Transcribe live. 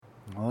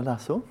Hola,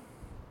 so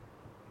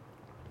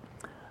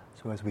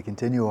as we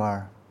continue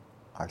our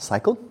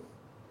cycle,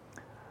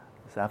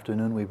 this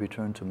afternoon we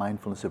return to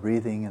mindfulness of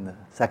breathing in the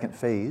second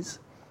phase,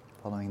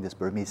 following this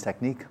Burmese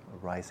technique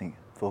of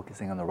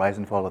focusing on the rise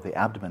and fall of the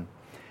abdomen.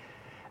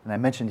 And I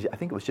mentioned, I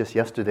think it was just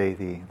yesterday,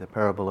 the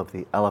parable of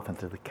the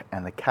elephant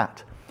and the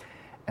cat.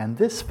 And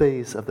this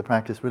phase of the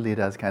practice really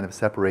does kind of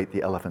separate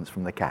the elephants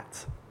from the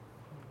cats,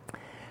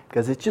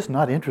 because it's just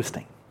not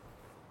interesting.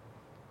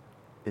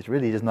 It's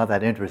really just not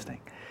that interesting.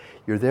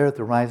 You're there at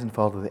the rise and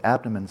fall of the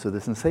abdomen, so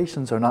the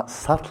sensations are not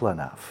subtle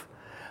enough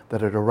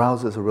that it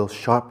arouses a real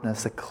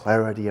sharpness, a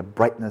clarity, a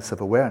brightness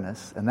of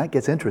awareness, and that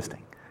gets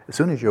interesting. As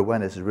soon as your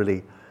awareness is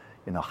really,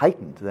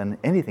 heightened, then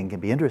anything can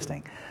be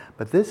interesting.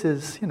 But this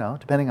is,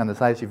 depending on the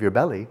size of your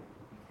belly,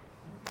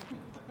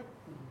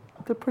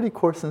 they're pretty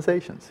coarse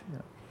sensations.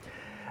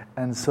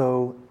 And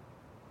so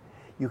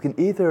you can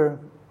either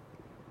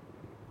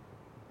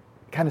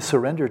kind of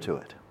surrender to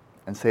it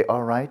and say,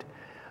 all right,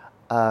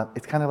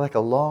 it's kind of like a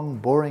long,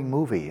 boring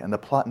movie, and the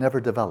plot never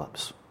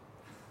develops.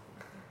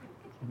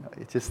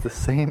 It's just the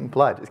same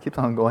plot. It just keeps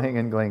on going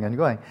and going and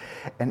going.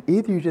 And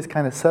either you just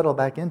kind of settle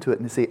back into it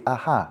and you say,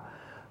 aha,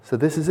 so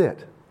this is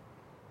it.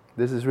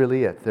 This is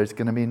really it. There's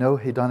going to be no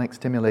hedonic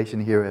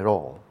stimulation here at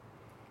all.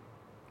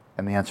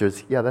 And the answer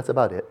is, yeah, that's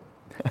about it.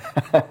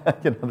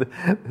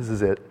 This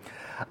is it.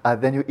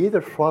 Then you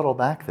either throttle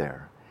back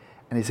there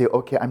and you say,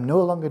 okay, I'm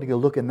no longer going to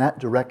look in that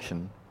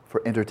direction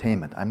for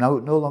entertainment. I'm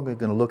no longer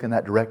going to look in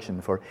that direction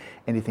for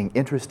anything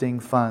interesting,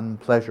 fun,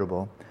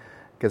 pleasurable,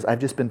 because I've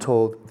just been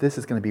told this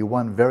is going to be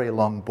one very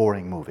long,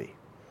 boring movie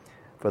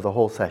for the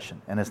whole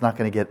session, and it's not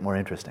going to get more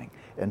interesting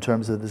in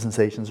terms of the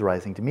sensations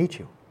arising to meet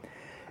you.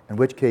 In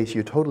which case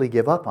you totally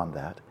give up on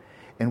that,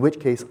 in which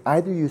case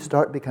either you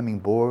start becoming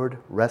bored,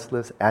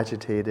 restless,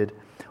 agitated,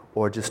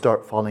 or just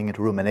start falling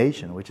into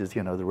rumination, which is,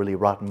 the really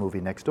rotten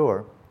movie next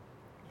door,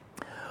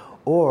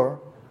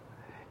 or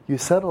you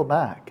settle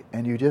back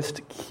and you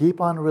just keep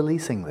on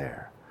releasing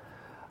there.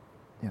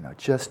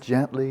 Just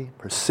gently,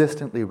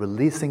 persistently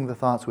releasing the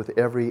thoughts with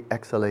every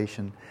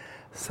exhalation,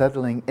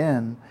 settling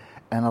in,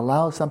 and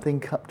allow something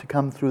to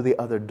come through the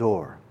other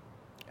door.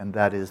 And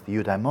that is the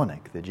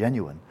eudaemonic, the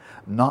genuine,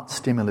 not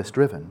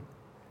stimulus-driven,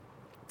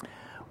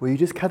 where you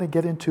just kind of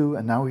get into,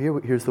 and now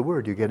here's the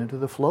word, you get into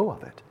the flow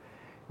of it.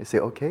 You say,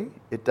 okay,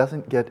 it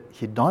doesn't get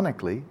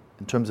hedonically,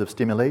 in terms of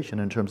stimulation,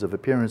 in terms of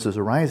appearances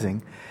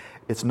arising,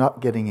 it's not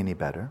getting any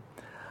better,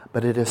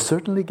 but it is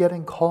certainly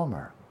getting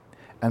calmer,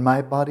 and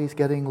my body's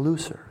getting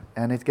looser,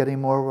 and it's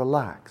getting more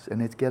relaxed,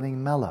 and it's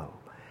getting mellow.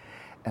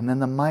 And then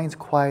the mind's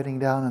quieting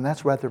down, and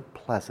that's rather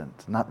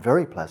pleasant. Not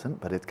very pleasant,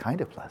 but it's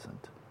kind of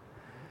pleasant.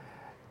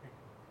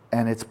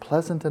 And it's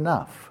pleasant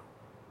enough.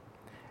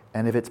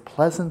 And if it's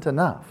pleasant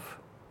enough,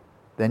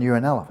 then you're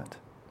an elephant.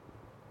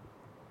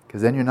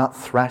 Because then you're not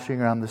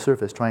thrashing around the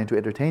surface trying to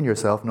entertain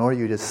yourself, nor are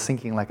you just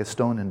sinking like a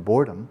stone in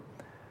boredom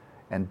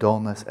and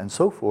dullness and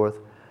so forth,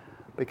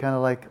 but kind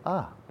of like,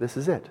 this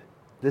is it.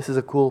 This is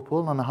a cool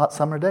pool on a hot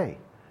summer day,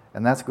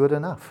 and that's good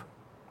enough,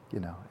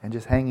 and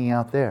just hanging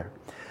out there.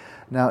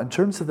 Now, in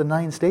terms of the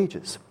 9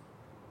 stages,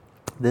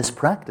 this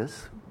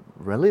practice,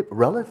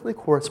 relatively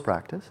coarse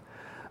practice,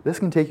 this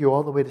can take you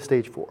all the way to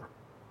stage 4.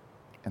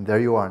 And there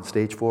you are in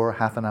stage 4,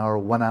 half an hour,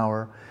 1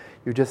 hour.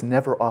 You're just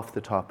never off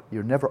the top.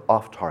 You're never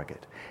off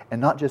target.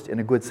 And not just in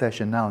a good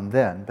session now and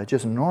then, but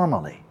just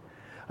normally.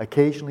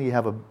 Occasionally you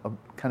have a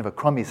kind of a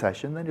crummy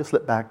session, then you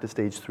slip back to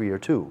stage 3 or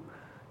 2.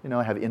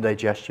 Have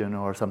indigestion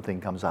or something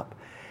comes up.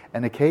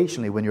 And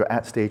occasionally when you're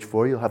at stage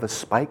 4, you'll have a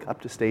spike up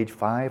to stage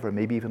 5 or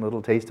maybe even a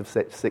little taste of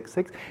 6,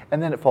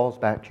 and then it falls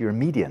back to your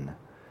median,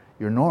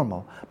 your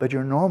normal. But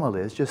your normal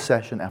is just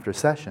session after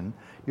session,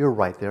 you're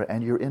right there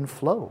and you're in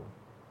flow.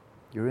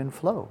 You're in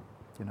flow,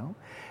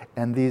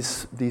 And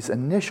these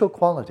initial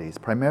qualities,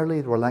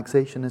 primarily the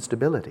relaxation and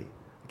stability,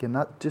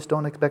 just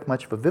don't expect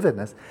much of a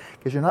vividness,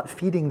 because you're not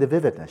feeding the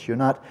vividness. You're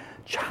not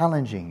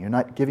challenging. You're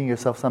not giving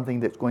yourself something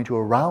that's going to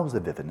arouse the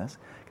vividness,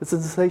 because the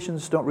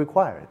sensations don't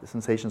require it. The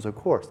sensations are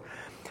coarse.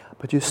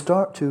 But you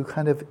start to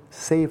kind of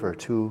savor,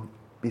 to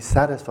be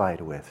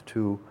satisfied with,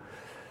 to,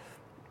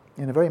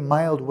 in a very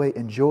mild way,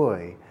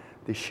 enjoy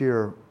the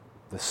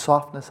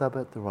softness of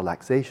it, the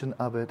relaxation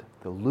of it,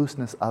 the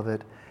looseness of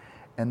it,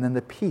 and then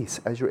the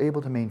peace, as you're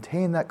able to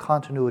maintain that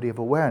continuity of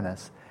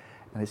awareness,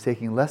 and it's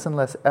taking less and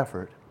less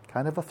effort,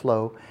 kind of a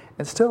flow,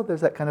 and still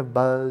there's that kind of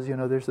buzz,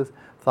 there's the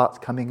thoughts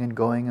coming and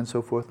going and so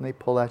forth, and they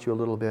pull at you a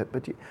little bit,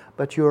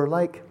 but you're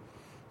like,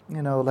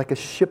 like a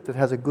ship that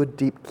has a good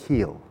deep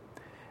keel,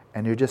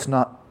 and you're just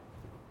not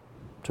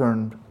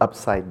turned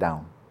upside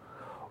down.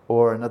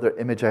 Or another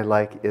image I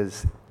like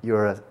is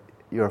you're a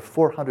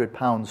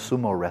 400-pound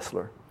sumo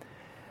wrestler,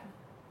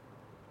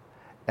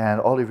 and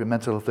all of your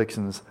mental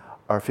afflictions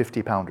are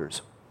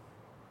 50-pounders,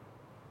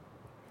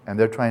 and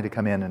they're trying to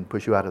come in and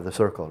push you out of the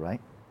circle, right?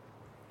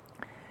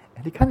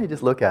 And you kind of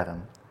just look at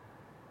him.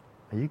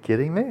 Are you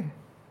kidding me?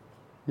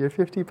 You're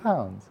 50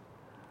 pounds.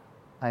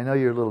 I know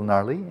you're a little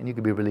gnarly, and you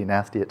can be really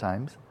nasty at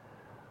times.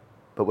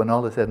 But when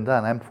all is said and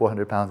done, I'm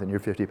 400 pounds and you're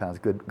 50 pounds.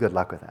 Good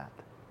luck with that.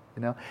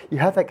 You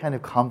have that kind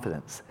of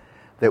confidence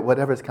that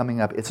whatever's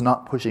coming up, it's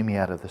not pushing me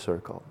out of the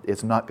circle.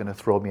 It's not going to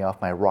throw me off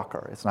my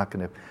rocker. It's not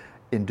going to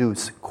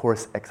induce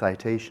coarse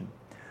excitation.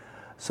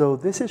 So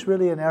this is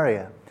really an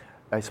area.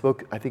 I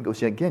spoke, I think it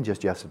was again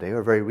just yesterday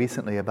or very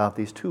recently, about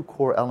these two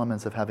core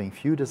elements of having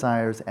few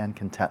desires and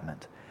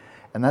contentment.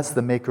 And that's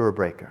the maker or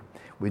breaker.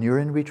 When you're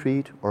in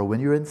retreat or when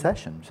you're in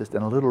session, just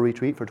in a little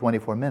retreat for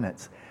 24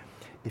 minutes,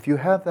 if you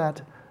have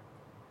that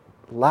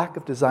lack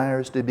of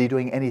desires to be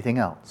doing anything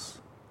else,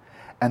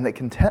 and that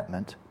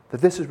contentment, that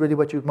this is really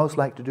what you'd most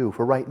like to do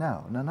for right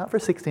now. Now, not for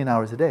 16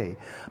 hours a day,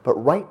 but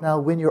right now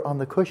when you're on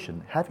the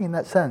cushion, having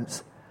that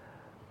sense,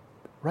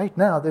 right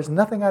now there's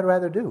nothing I'd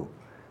rather do.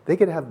 They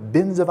could have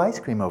bins of ice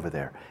cream over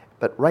there,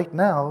 but right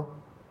now,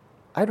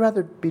 I'd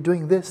rather be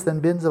doing this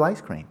than bins of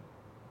ice cream,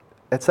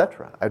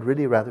 etc. I'd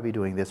really rather be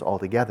doing this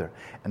altogether,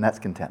 and that's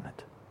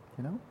contentment.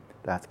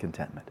 That's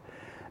contentment.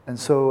 And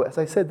so, as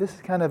I said, this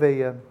is kind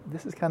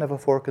of a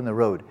fork in the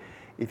road.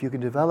 If you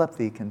can develop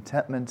the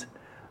contentment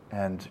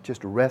and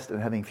just rest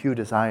and having few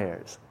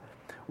desires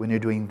when you're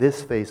doing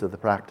this phase of the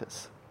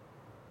practice,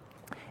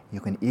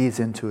 you can ease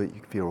into it.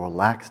 You can feel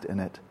relaxed in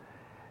it,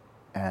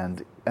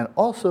 and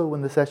also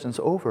when the session's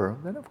over,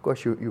 then of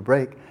course you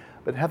break,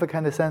 but have a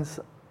kind of sense,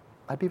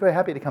 I'd be very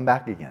happy to come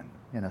back again.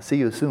 See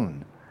you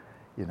soon.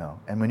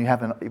 And when you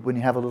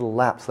have a little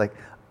lapse, like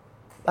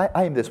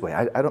I am this way.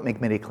 I don't make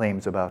many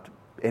claims about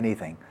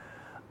anything,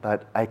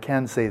 but I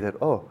can say that,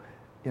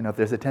 if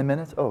there's a 10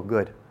 minutes,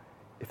 good.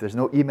 If there's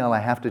no email I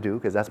have to do,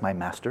 because that's my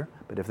master,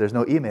 but if there's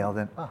no email,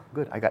 then,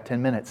 good, I got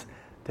 10 minutes.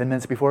 10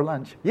 minutes before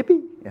lunch,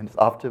 yippee! And it's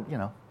off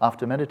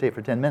to meditate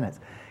for 10 minutes.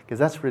 Because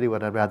that's really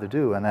what I'd rather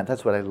do, and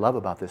that's what I love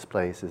about this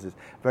place, is it's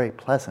very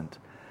pleasant,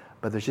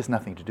 but there's just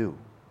nothing to do.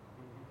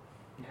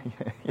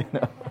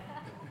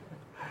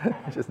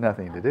 There's just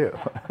nothing to do.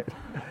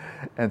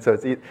 And so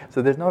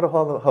there's not a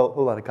whole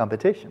lot of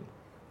competition,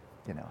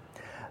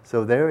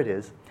 So there it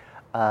is.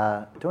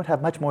 Don't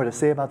have much more to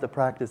say about the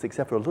practice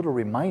except for a little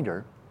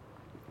reminder,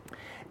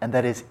 and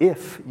that is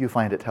if you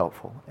find it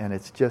helpful, and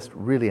it's just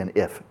really an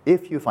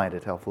if you find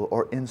it helpful,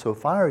 or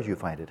insofar as you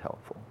find it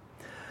helpful,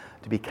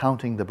 to be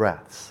counting the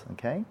breaths,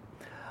 okay?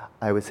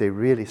 I would say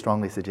really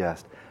strongly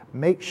suggest,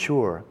 make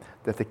sure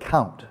that the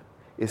count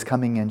is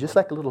coming in just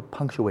like a little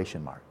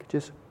punctuation mark,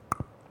 just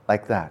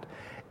like that.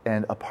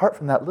 And apart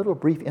from that little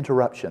brief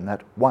interruption,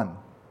 that 1,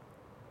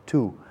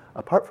 2,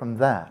 apart from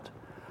that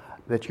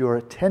your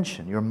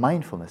attention, your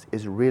mindfulness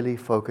is really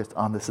focused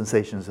on the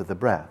sensations of the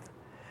breath.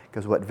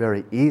 Because what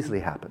very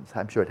easily happens,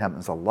 I'm sure it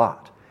happens a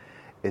lot,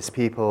 is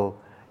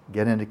people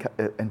get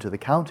into the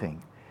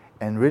counting,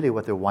 and really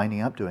what they're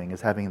winding up doing is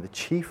having the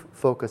chief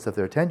focus of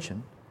their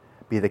attention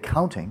be the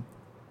counting,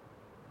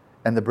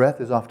 and the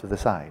breath is off to the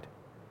side.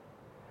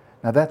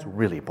 Now that's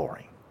really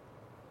boring.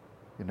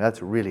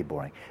 That's really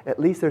boring. At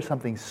least there's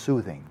something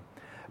soothing,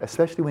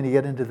 especially when you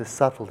get into the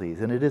subtleties,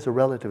 and it is a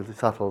relative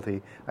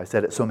subtlety, I've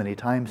said it so many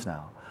times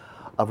now,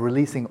 of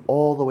releasing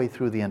all the way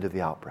through the end of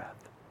the out-breath.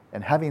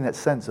 And having that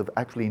sense of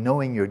actually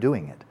knowing you're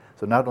doing it.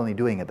 So not only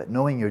doing it, but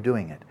knowing you're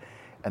doing it.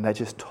 And that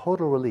just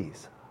total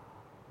release.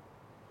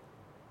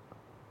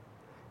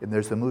 And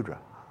there's the mudra.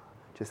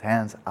 Just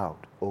hands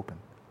out, open.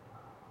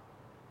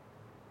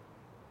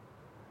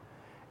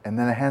 And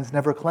then the hands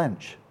never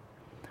clench.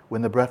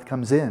 When the breath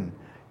comes in,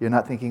 you're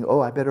not thinking,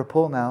 I better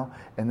pull now,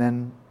 and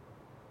then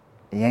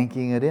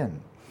yanking it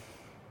in.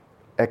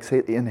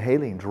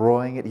 Inhaling,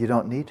 drawing it, you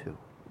don't need to.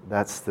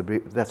 That's the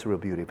real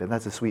beauty of it.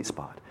 That's the sweet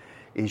spot.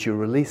 Is you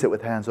release it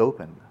with hands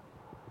open.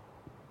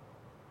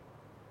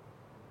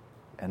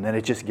 And then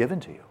it's just given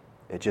to you.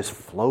 It just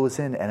flows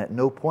in, and at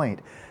no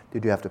point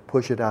did you have to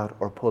push it out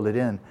or pull it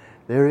in.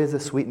 There is a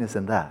sweetness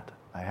in that.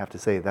 I have to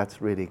say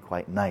that's really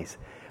quite nice.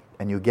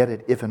 And you get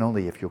it if and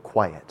only if you're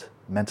quiet,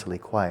 mentally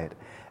quiet,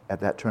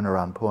 at that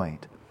turnaround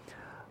point.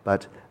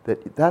 But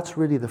that's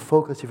really the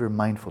focus of your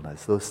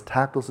mindfulness, those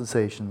tactile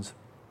sensations,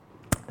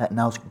 that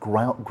now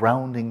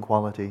grounding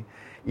quality.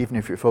 Even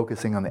if you're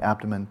focusing on the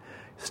abdomen,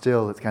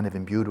 still it's kind of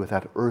imbued with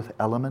that earth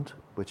element,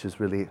 which is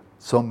really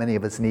so many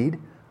of us need,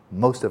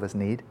 most of us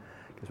need,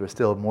 because we're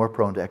still more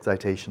prone to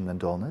excitation than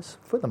dullness,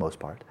 for the most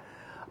part.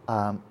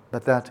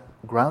 But that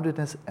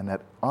groundedness and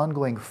that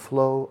ongoing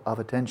flow of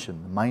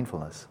attention,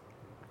 mindfulness,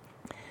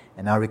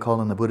 and now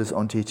recall in the Buddha's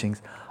own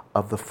teachings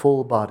of the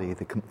full body,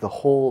 the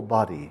whole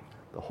body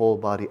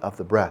of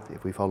the breath,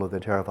 if we follow the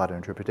Theravada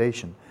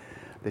interpretation,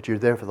 that you're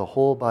there for the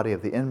whole body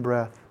of the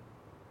in-breath,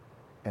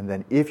 and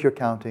then if you're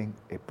counting,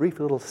 a brief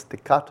little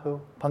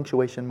staccato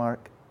punctuation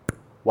mark,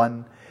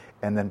 1,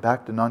 and then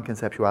back to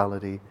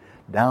non-conceptuality,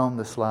 down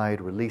the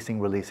slide,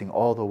 releasing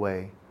all the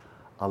way,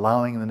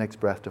 allowing the next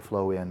breath to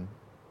flow in.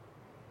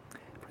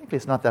 Frankly,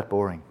 it's not that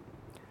boring,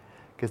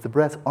 because the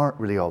breaths aren't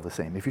really all the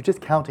same. If you're just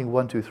counting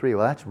 1, 2, 3,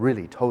 well, that's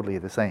really totally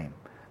the same.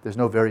 There's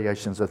no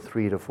variations of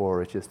 3 to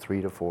 4, it's just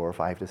 3 to 4,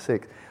 5 to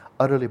 6.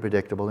 Utterly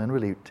predictable and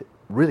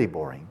really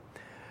boring.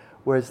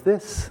 Whereas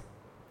this,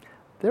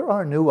 there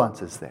are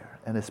nuances there,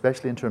 and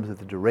especially in terms of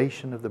the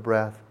duration of the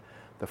breath,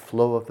 the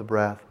flow of the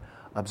breath,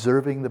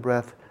 observing the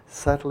breath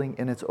settling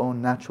in its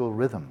own natural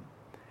rhythm.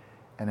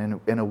 And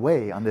in a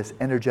way, on this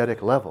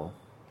energetic level,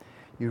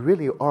 you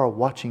really are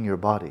watching your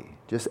body.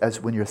 Just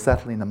as when you're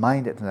settling the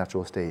mind at the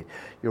natural state,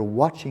 you're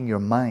watching your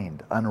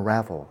mind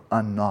unravel,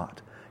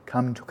 unknot,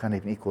 come to kind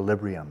of an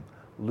equilibrium,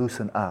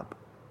 loosen up,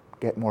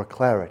 get more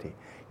clarity.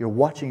 You're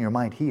watching your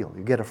mind heal.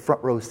 You get a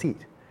front row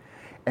seat.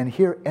 And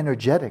here,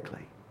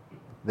 energetically,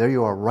 there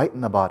you are right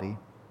in the body.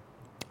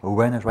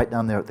 Awareness right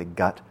down there at the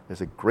gut.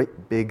 There's a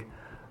great big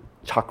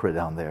chakra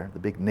down there, the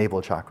big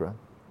navel chakra,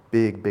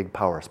 big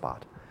power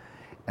spot.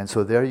 And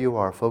so there you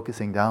are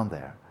focusing down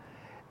there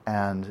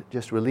and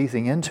just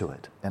releasing into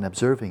it and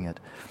observing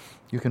it.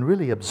 You can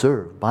really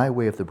observe by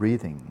way of the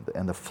breathing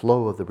and the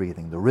flow of the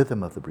breathing, the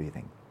rhythm of the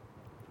breathing,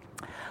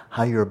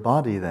 how your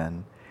body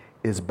then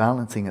is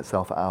balancing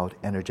itself out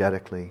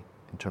energetically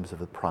in terms of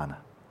the prana.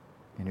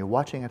 And you're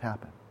watching it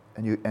happen.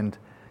 And you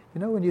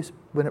know,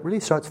 when it really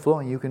starts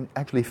flowing, you can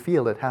actually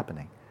feel it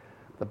happening.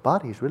 The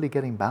body's really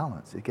getting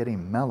balanced. It's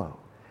getting mellow.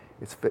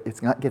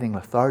 It's not getting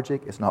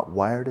lethargic. It's not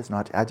wired. It's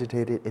not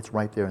agitated. It's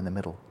right there in the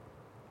middle.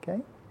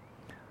 Okay?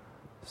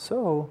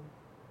 So,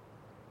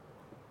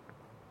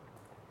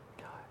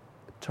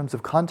 in terms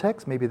of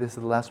context, maybe this is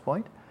the last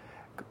point.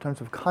 In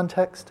terms of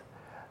context,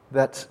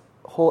 that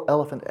whole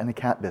elephant and a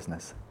cat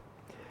business.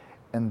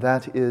 And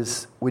that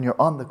is, when you're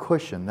on the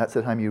cushion, that's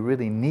the time you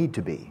really need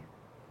to be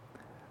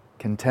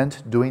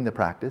content doing the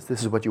practice.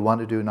 This is what you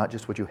want to do, not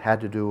just what you had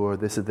to do, or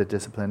this is the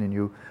discipline and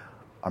you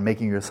are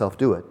making yourself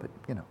do it. But,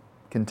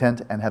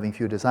 content and having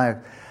few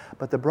desires.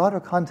 But the broader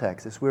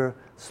context, as we're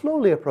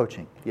slowly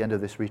approaching the end of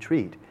this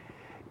retreat,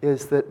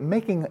 is that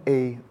making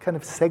a kind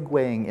of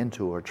segueing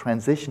into or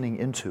transitioning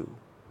into,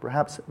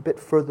 perhaps a bit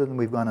further than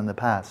we've gone in the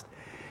past,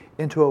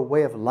 into a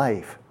way of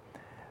life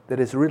that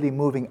is really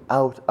moving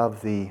out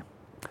of the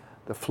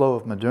flow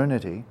of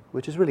modernity,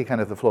 which is really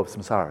kind of the flow of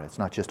samsara. It's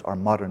not just our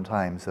modern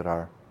times that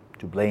are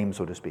to blame,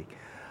 so to speak.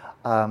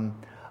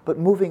 But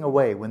moving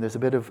away when there's a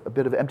bit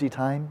of empty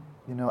time,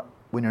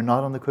 when you're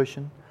not on the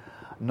cushion,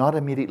 not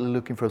immediately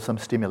looking for some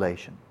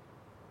stimulation.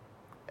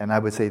 And I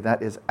would say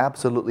that is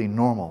absolutely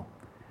normal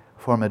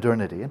for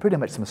modernity and pretty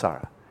much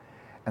samsara.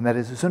 And that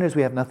is, as soon as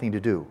we have nothing to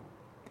do,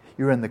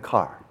 you're in the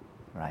car,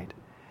 right?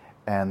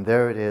 And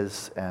there it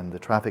is, and the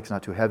traffic's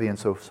not too heavy, and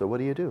so what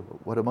do?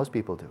 What do most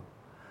people do?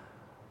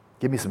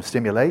 Give me some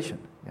stimulation,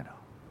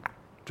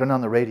 Turn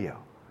on the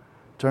radio.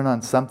 Turn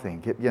on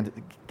something.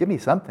 Give me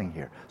something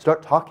here.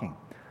 Start talking.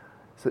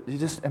 So you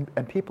just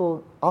and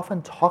people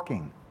often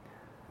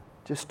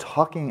just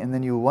talking, and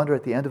then you wonder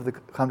at the end of the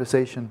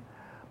conversation,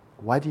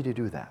 why did you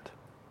do that?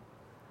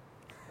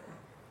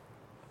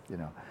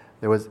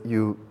 There was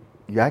you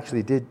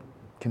actually did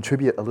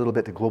contribute a little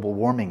bit to global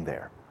warming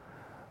there.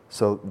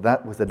 So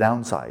that was the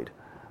downside.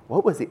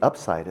 What was the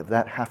upside of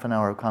that half an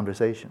hour of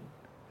conversation?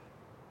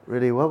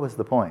 Really, what was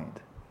the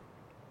point?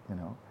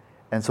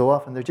 And so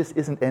often there just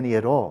isn't any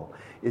at all.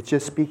 It's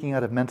just speaking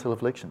out of mental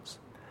afflictions.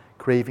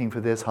 Craving for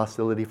this,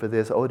 hostility for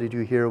this. Oh, did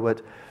you hear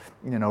what,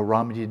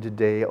 Romney did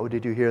today? Oh,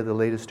 did you hear the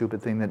latest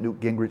stupid thing that Newt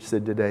Gingrich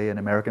said today in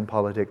American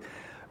politics?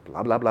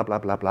 Blah, blah, blah, blah,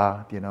 blah,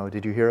 blah.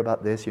 Did you hear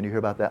about this? Did you hear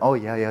about that? Oh,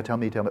 yeah, tell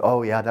me.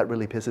 Oh, yeah, that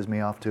really pisses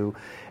me off too.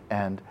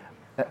 And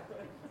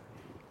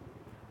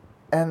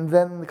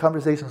then the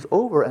conversation's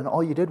over, and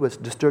all you did was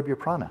disturb your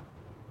prana.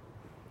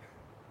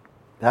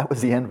 That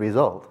was the end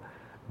result.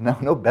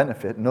 No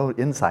benefit, no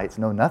insights,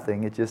 no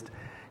nothing. It just,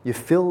 you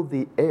filled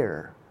the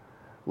air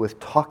with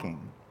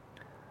talking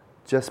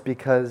just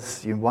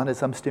because you wanted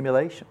some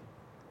stimulation.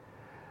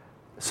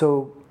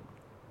 So,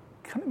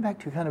 coming back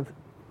to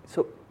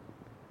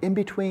in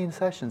between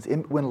sessions,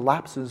 when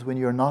lapses when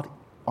you're not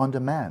on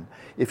demand.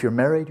 If you're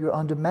married, you're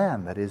on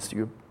demand. That is,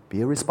 you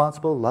be a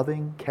responsible,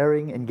 loving,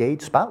 caring,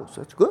 engaged spouse.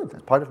 That's good.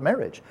 That's part of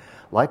marriage.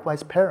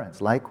 Likewise,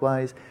 parents.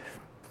 Likewise,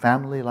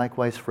 family.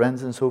 Likewise,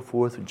 friends and so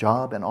forth.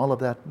 Job and all of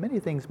that. Many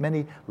things,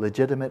 many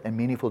legitimate and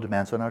meaningful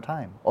demands on our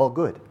time. All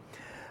good.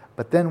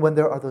 But then when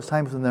there are those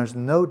times when there's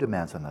no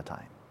demands on the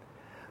time,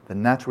 the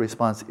natural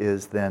response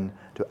is then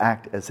to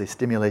act as a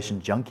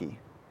stimulation junkie,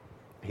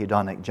 a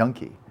hedonic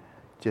junkie.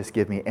 Just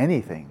give me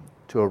anything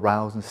to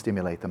arouse and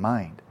stimulate the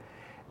mind.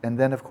 And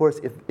then, of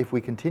course, if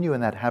we continue in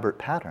that habit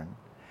pattern,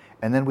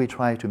 and then we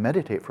try to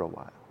meditate for a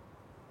while,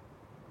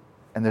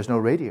 and there's no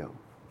radio,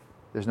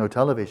 there's no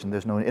television,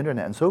 there's no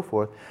internet, and so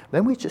forth,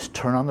 then we just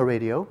turn on the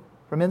radio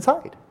from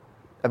inside.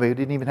 I mean, we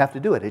didn't even have to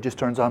do it. It just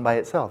turns on by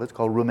itself. It's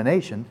called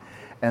rumination,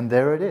 and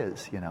there it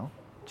is,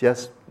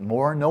 just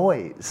more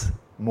noise,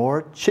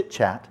 more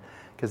chit-chat,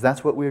 because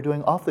that's what we're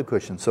doing off the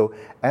cushion. So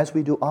as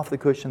we do off the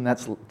cushion,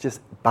 that's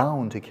just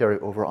bound to carry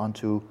over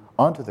onto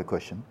the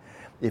cushion.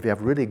 If you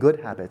have really good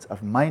habits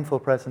of mindful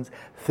presence,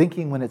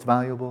 thinking when it's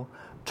valuable,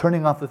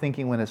 turning off the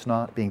thinking when it's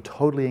not, being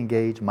totally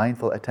engaged,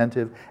 mindful,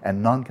 attentive,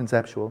 and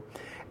non-conceptual,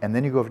 and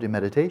then you go over to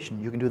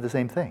meditation, you can do the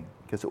same thing,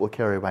 because it will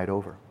carry right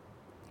over.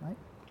 Right?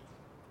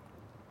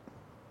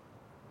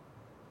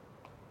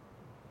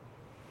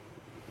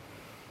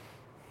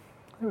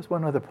 There was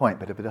one other point,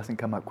 but if it doesn't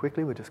come up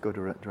quickly, we'll just go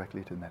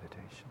directly to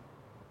meditation.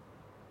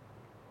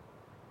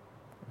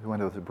 It's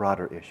one of those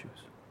broader issues.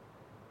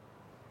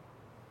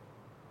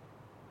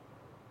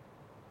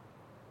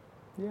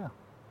 Yeah.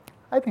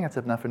 I think that's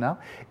enough for now.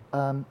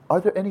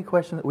 Are there any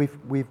questions?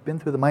 We've been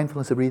through the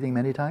mindfulness of breathing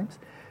many times.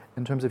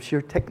 In terms of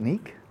sheer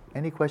technique,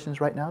 any questions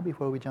right now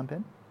before we jump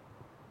in?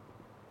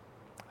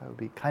 I would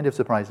be kind of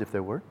surprised if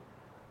there were.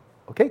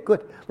 Okay,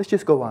 good. Let's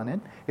just go on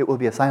in. It will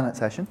be a silent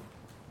session.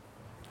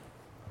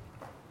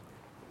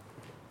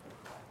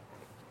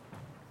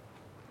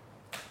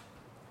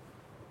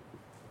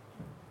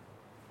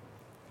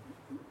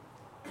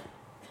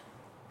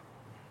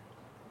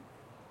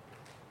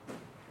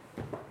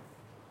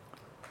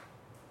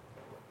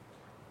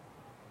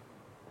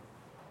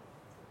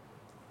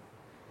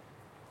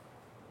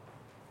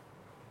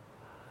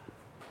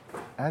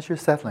 As you're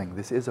settling,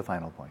 this is a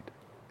final point.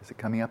 Is it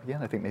coming up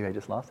again? I think maybe I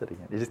just lost it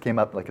again. It just came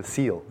up like a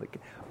seal. Like,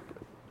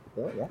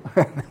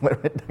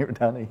 went right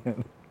down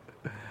again.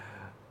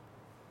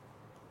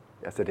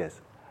 Yes, it is.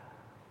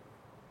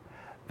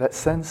 That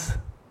sense,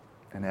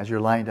 and as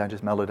you're lying down,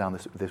 just mellow down.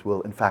 This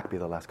will, in fact, be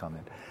the last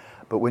comment.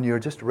 But when you're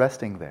just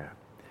resting there,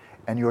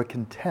 and you're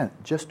content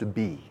just to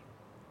be,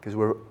 because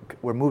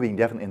we're moving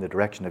definitely in the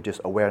direction of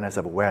just awareness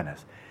of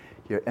awareness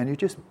here, and you're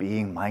just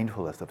being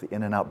mindful of the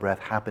in and out breath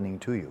happening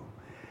to you.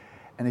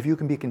 And if you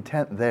can be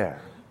content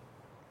there,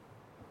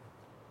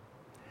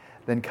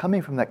 then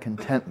coming from that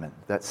contentment,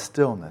 that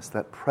stillness,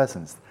 that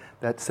presence,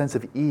 that sense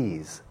of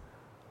ease,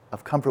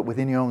 of comfort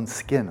within your own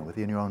skin,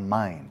 within your own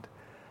mind,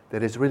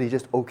 that it's really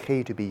just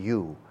okay to be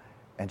you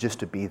and just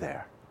to be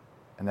there.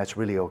 And that's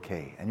really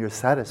okay. And you're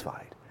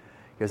satisfied.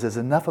 Because there's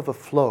enough of a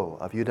flow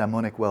of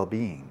eudaemonic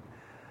well-being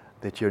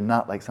that you're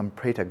not like some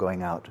preta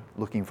going out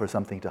looking for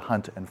something to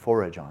hunt and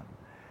forage on.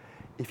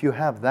 If you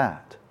have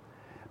that,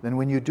 then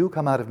when you do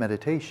come out of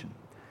meditation,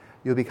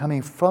 you'll be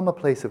coming from a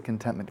place of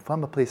contentment,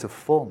 from a place of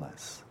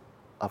fullness,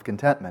 of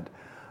contentment,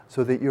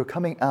 so that you're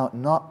coming out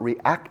not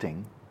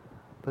reacting,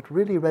 but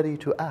really ready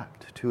to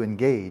act, to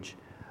engage,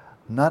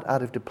 not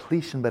out of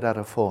depletion, but out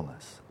of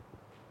fullness.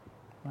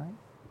 Right?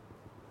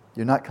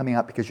 You're not coming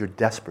out because you're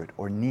desperate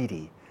or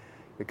needy.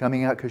 You're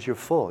coming out because you're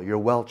full, you're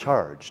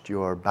well-charged,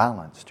 you're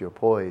balanced, you're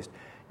poised,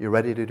 you're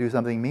ready to do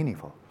something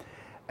meaningful.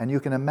 And you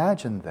can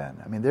imagine then,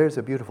 I mean, there's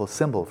a beautiful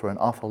symbol for an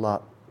awful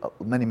lot,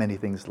 many, many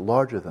things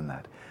larger than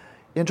that.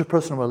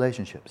 Interpersonal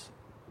relationships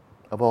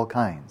of all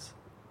kinds,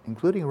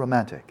 including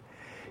romantic.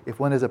 If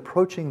one is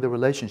approaching the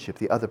relationship,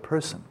 the other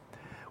person,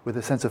 with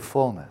a sense of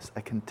fullness,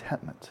 a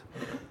contentment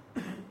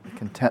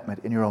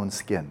in your own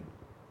skin,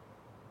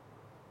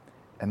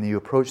 and then you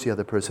approach the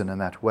other person in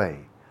that way,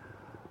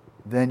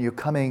 then you're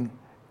coming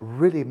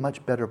really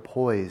much better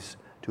poised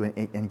to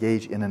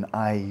engage in an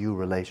I-you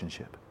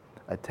relationship,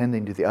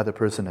 attending to the other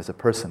person as a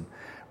person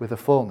with a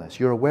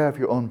fullness. You're aware of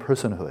your own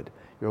personhood.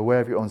 You're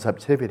aware of your own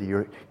subjectivity.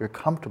 You're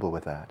comfortable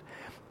with that.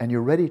 And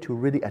you're ready to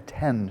really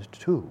attend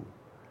to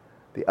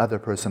the other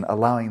person,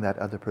 allowing that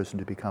other person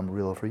to become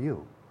real for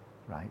you,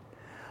 right?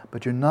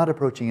 But you're not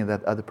approaching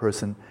that other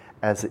person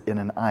as in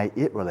an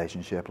I-it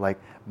relationship, like,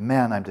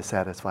 man, I'm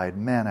dissatisfied,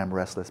 man, I'm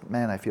restless,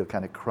 man, I feel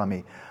kind of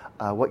crummy.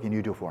 What can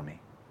you do for me?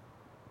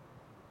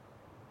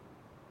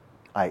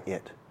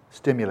 I-it.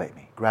 Stimulate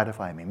me,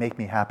 gratify me, make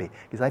me happy,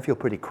 because I feel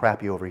pretty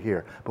crappy over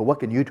here. But what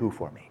can you do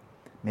for me?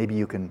 Maybe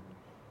you can,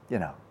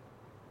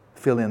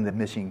 fill in the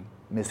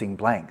missing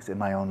blanks in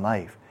my own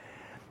life.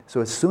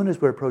 So as soon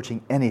as we're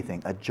approaching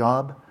anything, a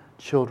job,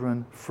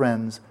 children,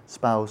 friends,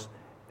 spouse,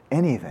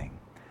 anything,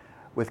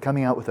 with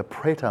coming out with a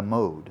preta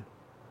mode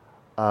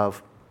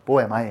of,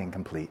 boy, am I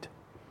incomplete.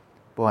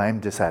 Boy, I'm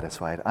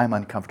dissatisfied. I'm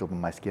uncomfortable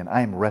in my skin.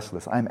 I'm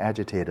restless. I'm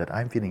agitated.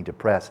 I'm feeling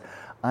depressed.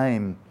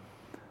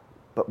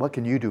 But what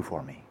can you do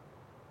for me?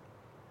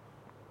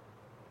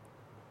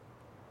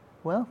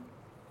 Well,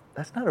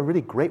 that's not a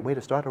really great way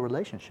to start a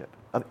relationship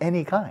of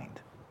any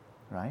kind,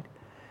 right?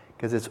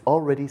 Because it's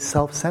already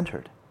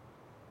self-centered.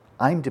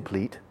 I'm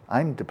depleted,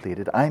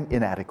 I'm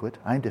inadequate,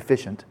 I'm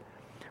deficient.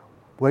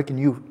 What can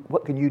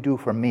you do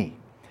for me?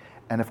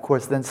 And of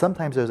course, then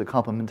sometimes there's a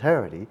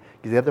complementarity,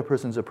 because the other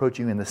person's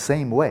approaching you in the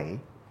same way,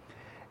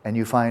 and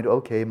you find,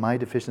 okay, my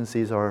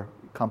deficiencies are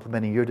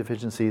complementing your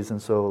deficiencies,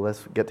 and so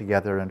let's get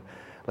together and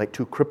like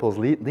two cripples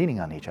leaning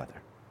on each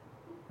other,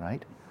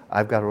 right?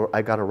 I've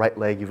got a right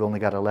leg, you've only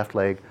got a left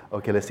leg.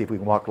 Okay, let's see if we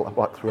can walk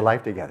through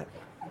life together.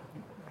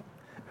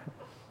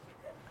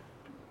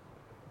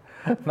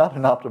 Not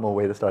an optimal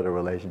way to start a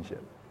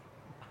relationship.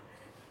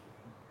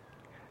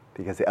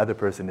 Because the other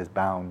person is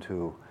bound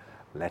to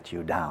let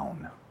you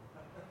down.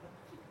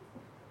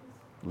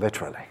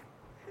 Literally.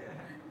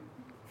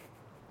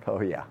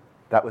 Oh yeah,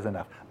 that was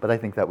enough. But I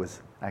think that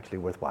was actually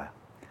worthwhile.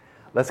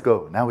 Let's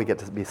go. Now we get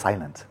to be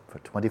silent for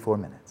 24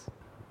 minutes.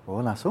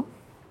 Hola, so.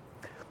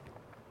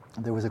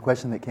 There was a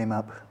question that came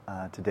up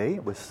today.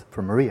 It was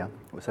from Maria.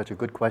 It was such a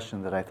good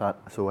question that I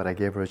thought, so what I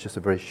gave her is just a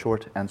very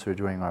short answer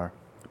during our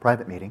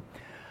private meeting,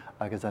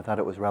 because I thought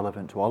it was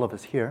relevant to all of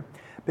us here.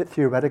 A bit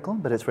theoretical,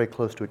 but it's very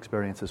close to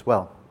experience as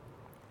well.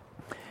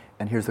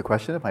 And here's the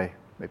question, if I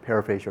may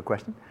paraphrase your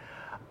question.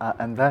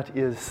 And that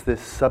is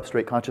this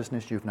substrate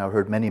consciousness you've now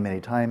heard many,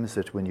 many times,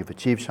 that when you've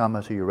achieved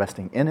shamatha, you're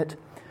resting in it.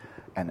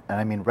 and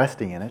I mean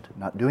resting in it,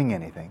 not doing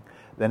anything,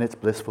 then it's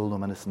blissful,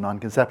 luminous, and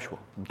non-conceptual.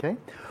 Okay?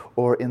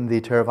 Or in the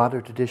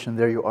Theravada tradition,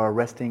 there you are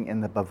resting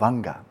in the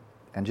bhavanga.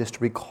 And just to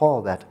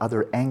recall that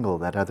other angle,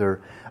 that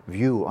other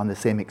view on the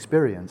same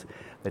experience,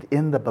 that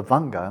in the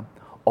bhavanga,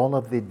 all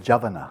of the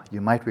javana, you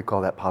might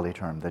recall that Pali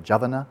term, the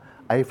javana,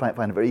 I find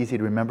it very easy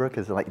to remember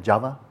because it's like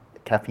java,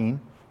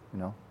 caffeine,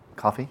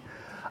 coffee,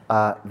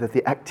 that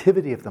the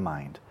activity of the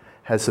mind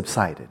has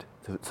subsided.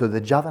 So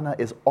the javana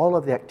is all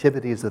of the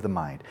activities of the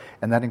mind,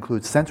 and that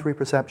includes sensory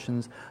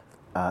perceptions,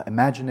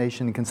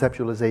 imagination,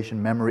 conceptualization,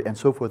 memory, and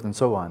so forth and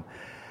so on.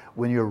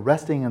 When you're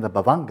resting in the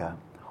bhavanga,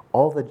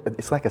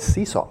 it's like a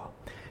seesaw.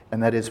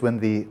 And that is when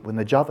the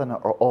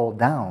javana are all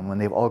down, when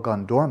they've all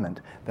gone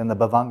dormant, then the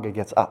bhavanga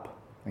gets up.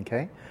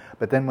 Okay?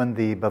 But then when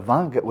the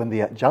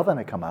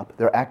javana come up,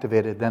 they're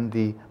activated, then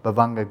the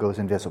bhavanga goes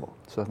invisible.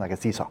 So it's like a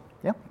seesaw.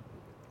 Yeah?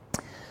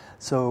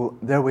 So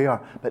there we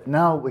are. But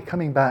now we're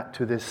coming back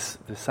to this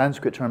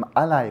Sanskrit term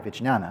alaya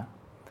vijnana,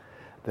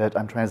 that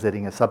I'm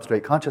translating as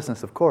substrate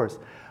consciousness, of course.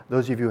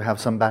 Those of you who have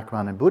some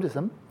background in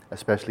Buddhism,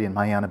 especially in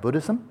Mahayana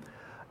Buddhism,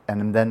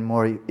 and then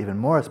even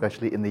more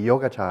especially in the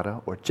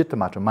Yogacara or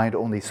Chittamatra,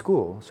 mind-only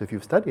school, so if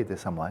you've studied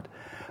this somewhat,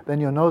 then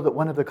you'll know that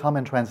one of the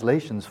common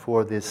translations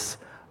for this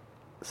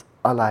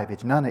alaya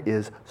vijnana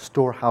is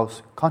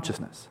storehouse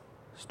consciousness.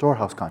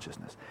 Storehouse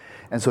consciousness.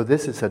 And so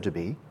this is said to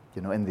be,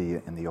 in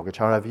the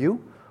Yogacara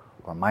view,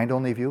 or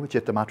mind-only view with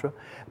Chittamatra,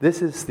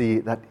 this is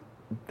that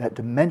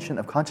dimension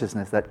of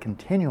consciousness, that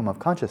continuum of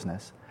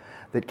consciousness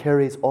that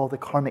carries all the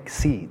karmic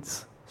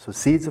seeds. So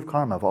seeds of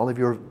karma, of all of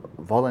your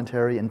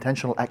voluntary,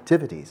 intentional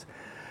activities.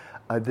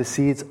 The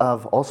seeds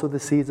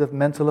of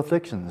mental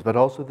afflictions, but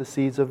also the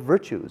seeds of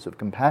virtues, of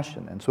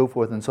compassion, and so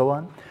forth and so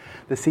on.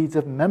 The seeds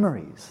of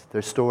memories.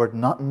 They're stored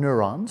not in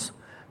neurons.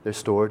 They're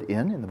stored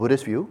in the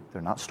Buddhist view,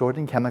 they're not stored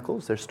in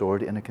chemicals. They're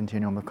stored in a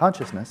continuum of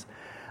consciousness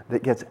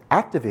that gets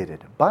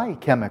activated by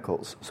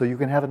chemicals. So you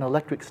can have an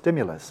electric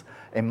stimulus,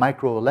 a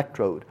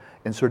microelectrode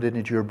inserted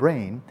into your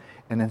brain,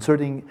 and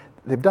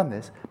they've done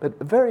this, but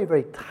very,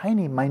 very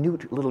tiny,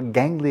 minute little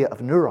ganglia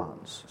of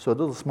neurons, so a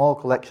little small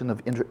collection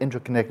of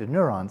interconnected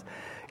neurons,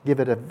 give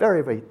it a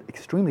very, very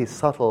extremely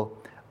subtle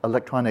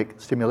electronic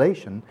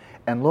stimulation,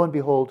 and lo and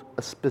behold,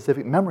 a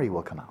specific memory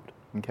will come out.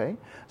 Okay?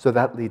 So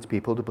that leads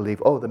people to believe,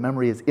 the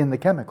memory is in the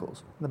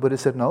chemicals. And the Buddha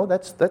said, no,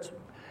 that's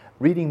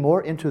reading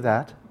more into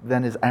that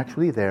than is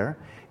actually there.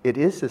 It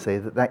is to say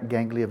that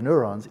ganglia of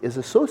neurons is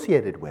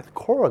associated with,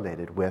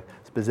 correlated with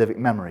specific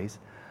memories,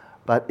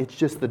 but it's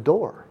just the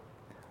door.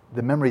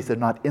 The memories are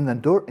not in the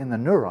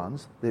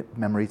neurons, the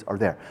memories are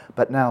there.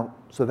 But now,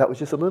 so that was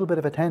just a little bit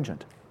of a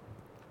tangent.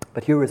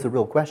 But here is the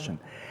real question,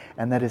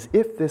 and that is,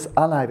 if this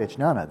alaya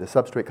vijnana, the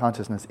substrate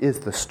consciousness,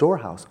 is the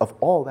storehouse of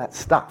all that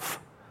stuff,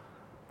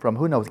 from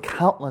who knows,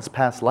 countless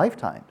past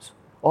lifetimes,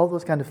 all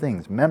those kind of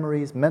things,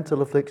 memories,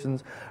 mental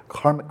afflictions,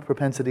 karmic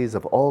propensities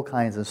of all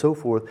kinds and so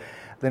forth,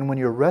 then when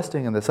you're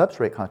resting in the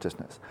substrate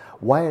consciousness,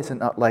 why is it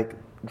not like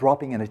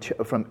dropping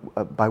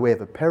by way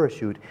of a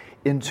parachute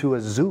into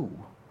a zoo?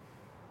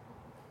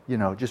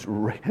 Just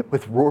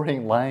with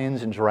roaring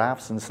lions and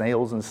giraffes and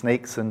snails and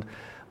snakes and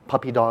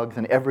puppy dogs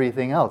and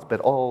everything else, but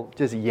all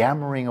just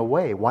yammering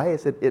away. Why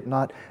is it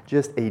not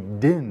just a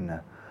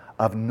din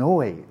of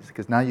noise?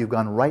 Because now you've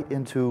gone right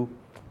into,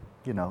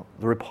 the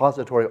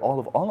repository,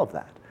 all of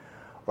that.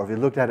 Or if you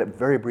looked at it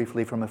very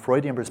briefly from a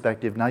Freudian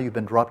perspective, now you've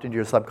been dropped into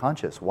your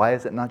subconscious. Why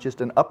is it not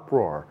just an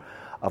uproar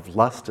of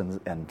lust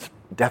and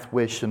death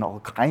wish and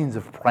all kinds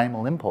of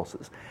primal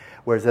impulses?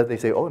 Whereas they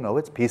say, oh no,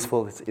 it's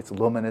peaceful, it's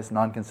luminous,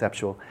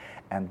 non-conceptual,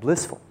 and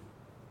blissful.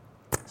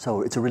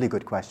 So it's a really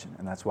good question,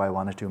 and that's why I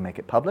wanted to make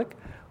it public.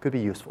 Could be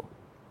useful.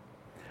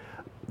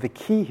 The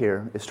key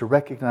here is to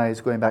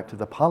recognize, going back to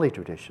the Pali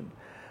tradition,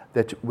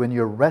 that when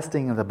you're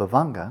resting in the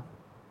bhavanga,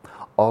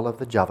 all of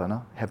the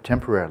javana have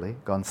temporarily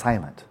gone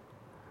silent.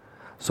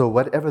 So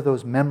whatever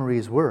those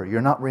memories were,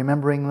 you're not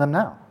remembering them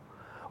now.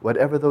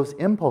 Whatever those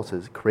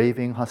impulses,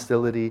 craving,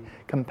 hostility,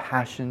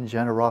 compassion,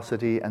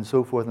 generosity, and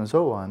so forth and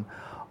so on,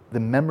 the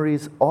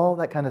memories, all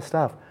that kind of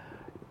stuff,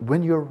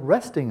 when you're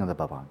resting in the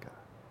bhavanga,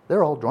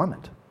 they're all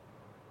dormant.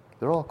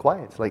 They're all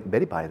quiet. It's like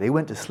Betty Pie. They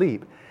went to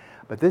sleep.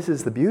 But this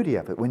is the beauty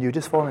of it. When you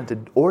just fall into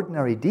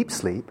ordinary deep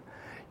sleep,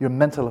 your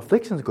mental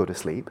afflictions go to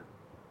sleep,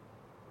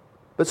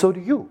 but so do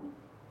you.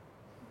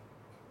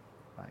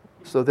 Right?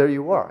 So there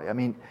you are. I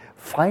mean,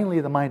 finally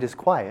the mind is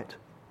quiet,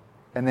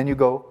 and then you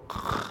go,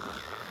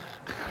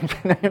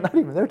 you're not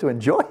even there to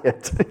enjoy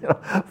it.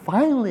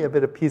 Finally a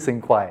bit of peace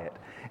and quiet.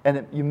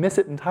 And you miss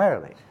it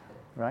entirely,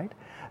 right?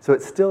 So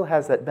it still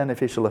has that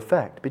beneficial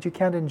effect, but you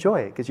can't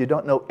enjoy it because you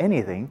don't know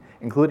anything,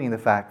 including the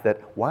fact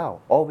that,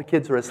 wow, all the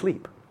kids are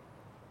asleep.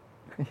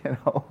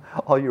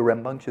 All your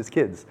rambunctious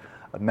kids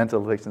of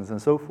mental afflictions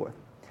and so forth.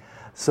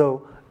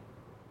 So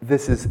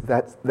this is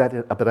that.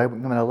 But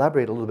I'm going to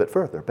elaborate a little bit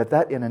further. But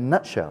that, in a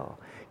nutshell,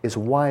 is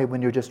why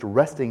when you're just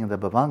resting in the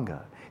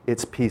bhavanga,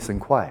 it's peace and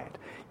quiet.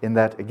 In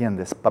that, again,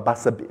 this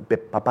papasa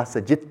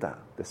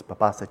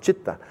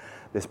citta,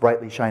 this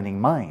brightly shining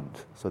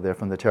mind. So they're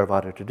from the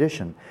Theravada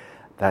tradition.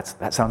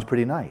 That sounds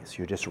pretty nice.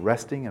 You're just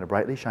resting in a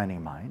brightly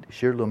shining mind,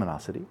 sheer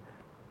luminosity,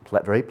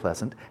 very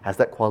pleasant, has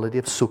that quality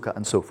of sukha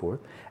and so forth,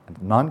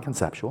 and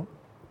non-conceptual.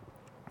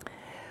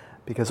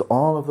 Because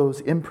all of those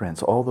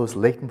imprints, all those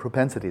latent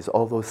propensities,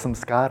 all those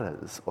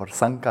samskaras, or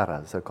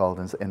sankaras are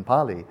called in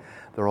Pali,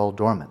 they're all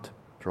dormant.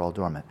 They're all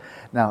dormant.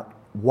 Now,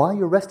 while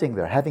you're resting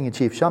there, having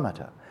achieved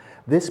shamatha,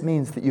 this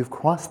means that you've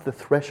crossed the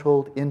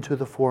threshold into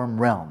the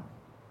form realm.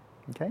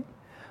 Okay?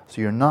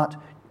 So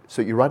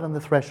you're right on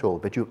the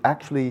threshold, but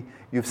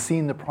you've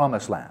seen the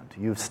promised land.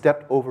 You've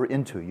stepped over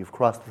into, you've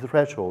crossed the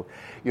threshold.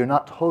 You're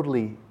not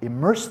totally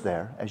immersed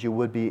there as you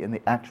would be in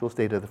the actual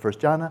state of the first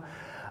jhana,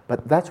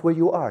 but that's where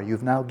you are.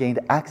 You've now gained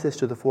access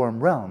to the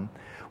form realm,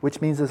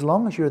 which means as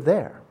long as you're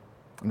there,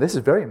 and this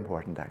is very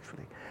important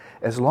actually,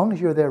 as long as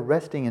you're there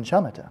resting in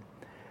shamatha.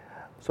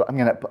 So I'm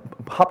going to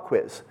pop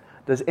quiz.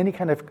 Does any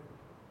kind of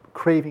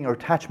craving or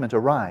attachment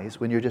arise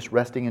when you're just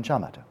resting in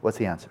shamatha? What's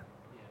the answer?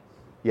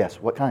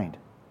 Yes. What kind?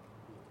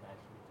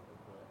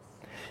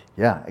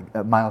 Yeah,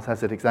 Miles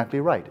has it exactly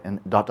right. And ...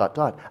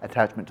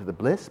 Attachment to the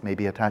bliss,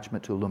 maybe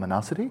attachment to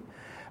luminosity,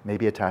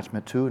 maybe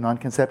attachment to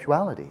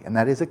non-conceptuality. And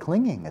that is a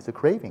clinging, it's a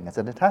craving, it's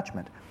an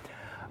attachment.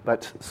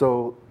 But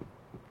so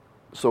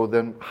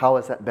then how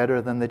is that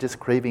better than the just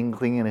craving,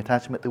 clinging, and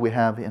attachment that we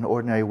have in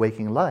ordinary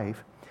waking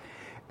life?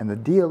 And the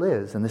deal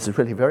is, and this is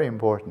really very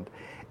important,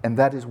 and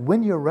that is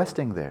when you're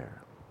resting there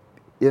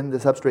in the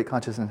substrate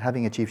consciousness,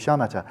 having achieved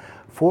shamatha,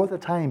 for the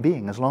time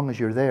being, as long as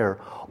you're there,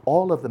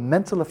 all of the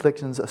mental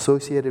afflictions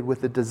associated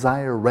with the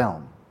desire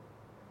realm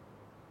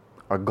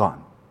are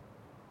gone.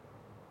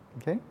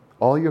 Okay?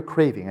 All your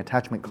craving,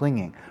 attachment,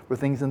 clinging for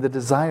things in the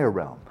desire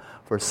realm,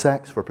 for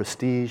sex, for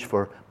prestige,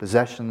 for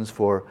possessions,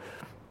 for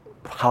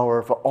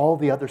power, for all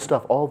the other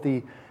stuff,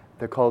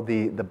 they're called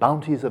the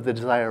bounties of the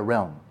desire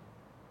realm.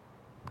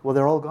 Well,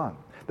 they're all gone.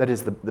 That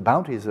is, the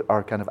bounties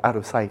are kind of out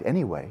of sight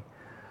anyway,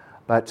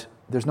 but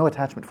there's no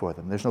attachment for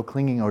them. There's no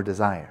clinging or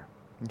desire.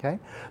 Okay?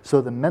 So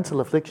the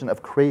mental affliction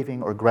of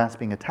craving or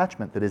grasping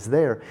attachment that is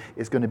there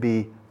is going to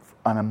be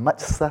on a much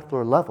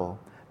subtler level,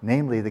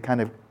 namely the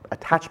kind of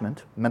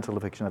attachment, mental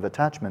affliction of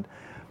attachment,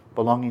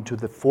 belonging to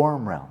the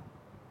form realm.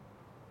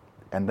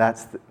 And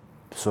that's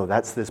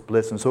this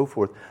bliss and so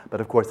forth. But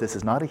of course, this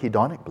is not a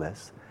hedonic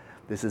bliss.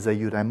 This is a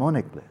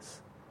eudaemonic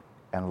bliss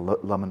and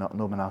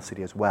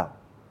luminosity as well.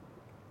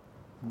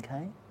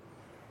 Okay?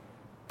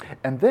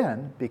 And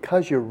then,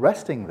 because you're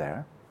resting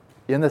there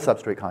in the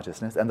substrate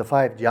consciousness, and the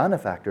 5 jhana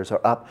factors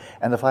are up,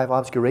 and the 5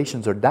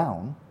 obscurations are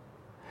down,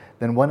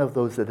 then one of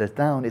those that is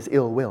down is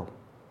ill will.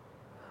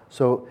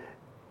 So,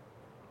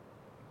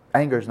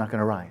 anger is not going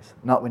to rise,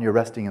 not when you're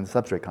resting in the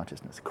substrate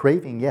consciousness.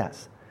 Craving,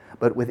 yes,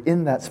 but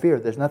within that sphere,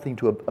 there's nothing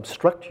to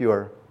obstruct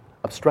your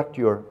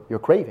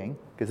craving,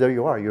 because there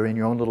you are, you're in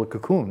your own little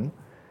cocoon,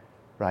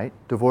 right?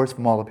 Divorced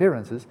from all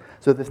appearances,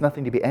 so there's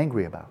nothing to be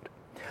angry about.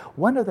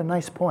 One other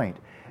nice point,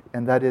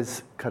 and that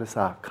is,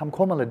 karasa,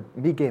 kamkomala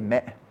mige me,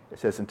 it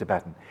says in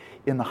Tibetan.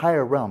 In the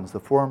higher realms, the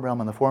form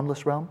realm and the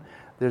formless realm,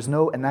 there's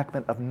no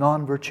enactment of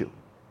non-virtue.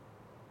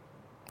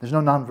 There's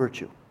no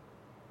non-virtue.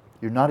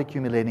 You're not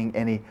accumulating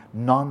any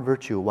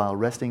non-virtue while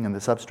resting in the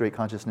substrate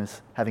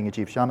consciousness, having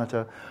achieved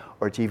shamatha,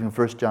 or achieving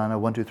first jhana,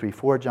 1, 2, 3,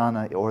 4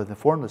 jhana, or the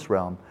formless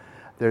realm.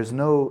 There's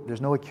no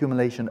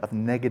accumulation of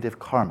negative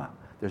karma.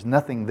 There's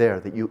nothing there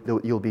that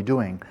you'll be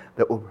doing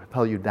that will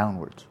propel you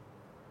downwards.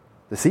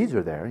 The seeds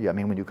are there. I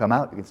mean, when you come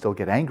out, you can still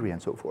get angry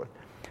and so forth.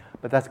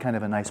 But that's kind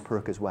of a nice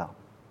perk as well.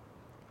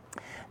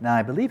 Now,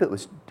 I believe it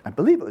was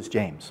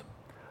James.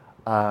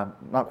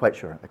 Not quite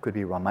sure. I could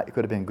be wrong. It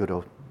could have been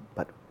Goodall.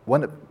 But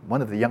one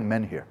of the young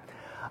men here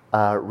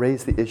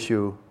raised the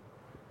issue,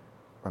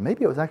 or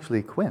maybe it was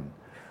actually Quinn.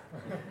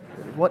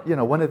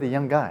 One of the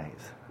young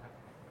guys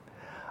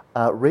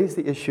raised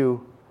the issue.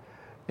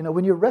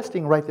 When you're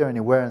resting right there in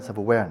the awareness of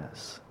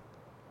awareness,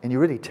 and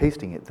you're really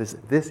tasting it.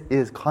 This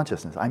is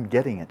consciousness. I'm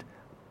getting it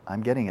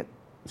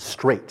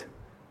straight.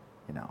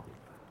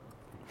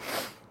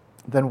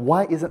 Then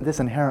why isn't this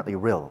inherently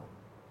real?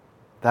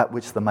 That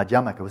which the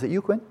Madhyamaka, was it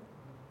you, Quinn?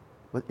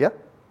 Yeah?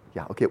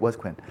 Yeah, okay, it was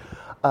Quinn.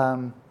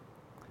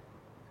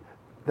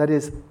 That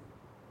is,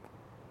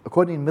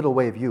 according to middle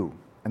way view,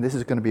 and this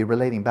is going to be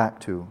relating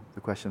back to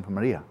the question from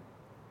Maria,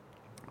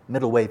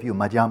 middle way view,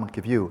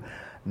 Madhyamaka view,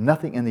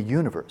 nothing in the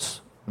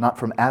universe, not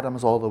from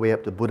atoms all the way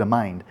up to Buddha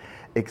mind,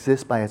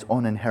 exists by its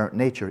own inherent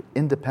nature,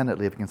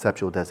 independently of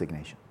conceptual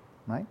designation,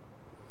 right?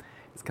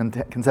 It's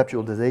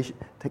conceptual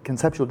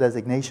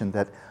designation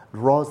that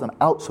draws them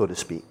out, so to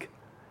speak,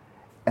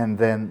 and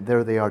then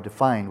there they are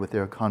defined with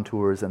their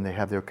contours and they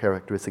have their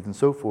characteristics and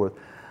so forth.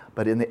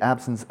 But in the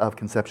absence of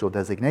conceptual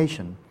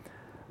designation,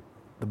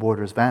 the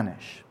borders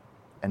vanish,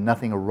 and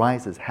nothing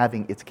arises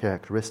having its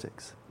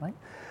characteristics, right?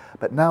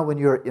 But now, when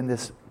you're in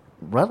this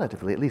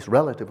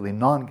relatively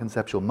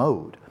non-conceptual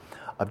mode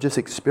of just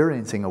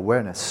experiencing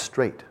awareness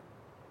straight,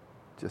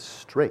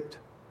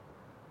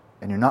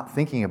 and you're not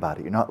thinking about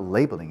it, you're not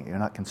labeling it, you're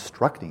not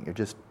constructing it, you're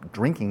just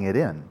drinking it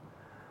in,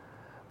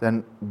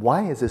 then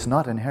why is this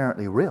not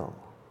inherently real?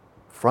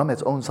 from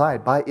its own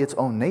side, by its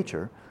own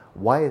nature,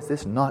 why is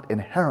this not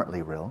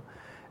inherently real?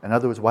 In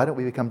other words, why don't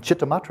we become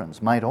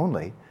chittamatrans, mind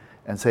only,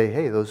 and say,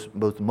 hey, those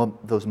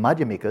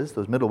madhyamikas,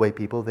 those middle way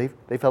people, they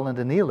fell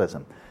into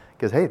nihilism.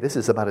 Because, hey, this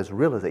is about as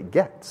real as it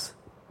gets.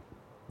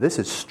 This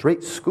is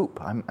straight scoop.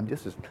 I'm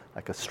just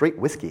like a straight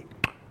whiskey.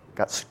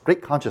 Got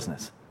straight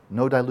consciousness.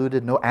 No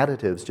diluted, no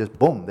additives, just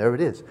boom, there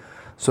it is.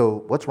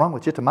 So what's wrong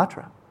with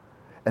chittamatra?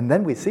 And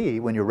then we see,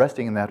 when you're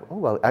resting in that, oh,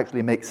 well, it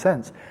actually makes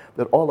sense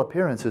that all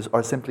appearances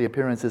are simply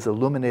appearances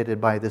illuminated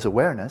by this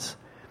awareness,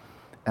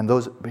 and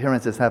those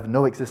appearances have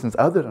no existence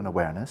other than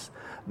awareness,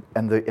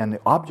 and the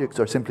objects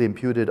are simply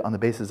imputed on the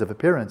basis of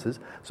appearances,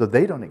 so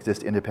they don't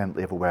exist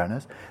independently of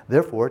awareness.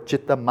 Therefore,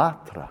 chitta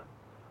matra,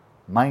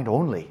 mind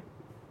only.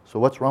 So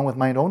what's wrong with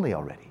mind only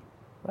already,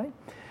 right?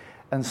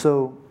 And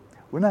so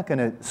we're not going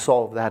to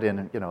solve that in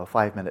a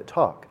 5-minute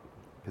talk,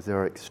 because there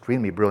are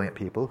extremely brilliant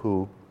people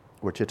who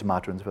were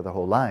chittamatrans for their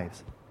whole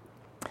lives.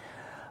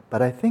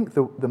 But I think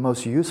the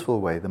most useful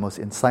way, the most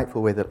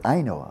insightful way that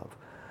I know of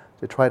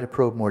to try to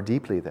probe more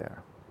deeply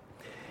there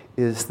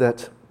is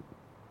that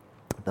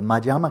the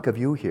Madhyamaka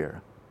view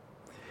here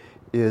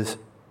is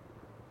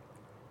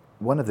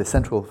one of the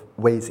central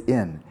ways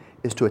in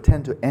is to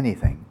attend to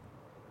anything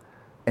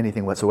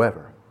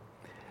whatsoever,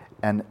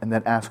 and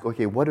then ask,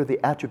 okay, what are the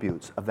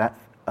attributes of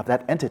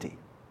that entity?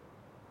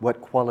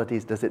 What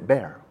qualities does it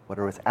bear? What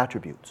are its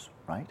attributes,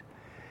 right?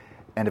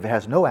 And if it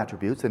has no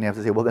attributes, then you have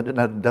to say, well, then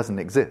it doesn't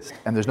exist.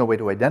 And there's no way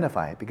to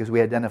identify it, because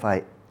we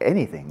identify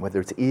anything,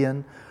 whether it's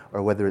Ian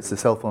or whether it's the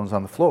cell phones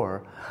on the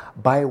floor,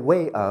 by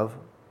way of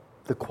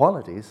the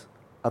qualities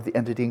of the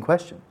entity in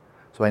question.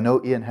 So I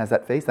know Ian has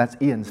that face. That's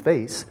Ian's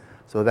face.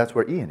 So that's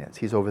where Ian is.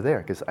 He's over there,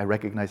 because I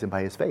recognize him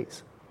by his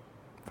face.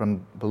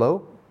 From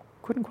below,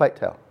 couldn't quite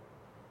tell.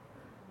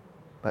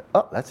 But,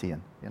 oh, that's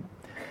Ian.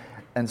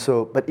 And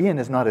so, but Ian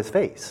is not his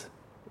face,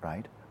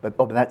 right? But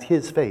that's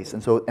his face.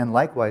 And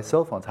likewise,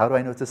 cell phones. How do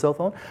I know it's a cell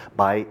phone?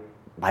 By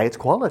its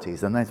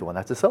qualities. And I say, well,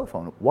 that's a cell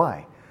phone.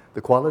 Why?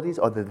 The qualities,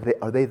 are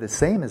they the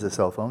same as a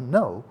cell phone?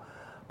 No.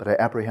 But I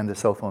apprehend the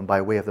cell phone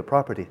by way of the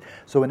property.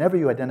 So whenever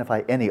you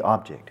identify any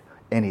object,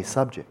 any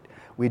subject,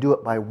 we do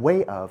it by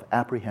way of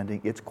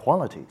apprehending its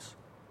qualities.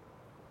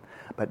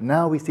 But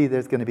now we see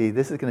this is going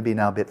to be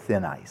now a bit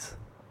thin ice,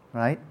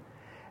 right?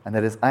 And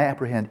that is, I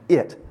apprehend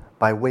it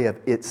by way of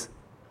its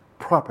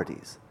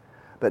properties.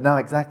 But now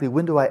exactly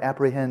when do I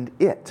apprehend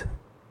it?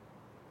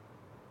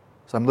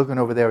 So I'm looking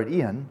over there at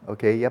Ian.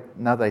 Okay, yep,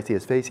 now that I see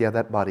his face, yeah,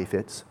 that body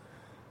fits.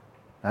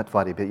 That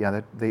body fit,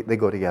 yeah, they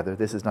go together.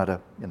 This is not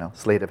a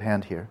sleight of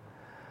hand here.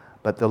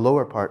 But the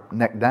lower part,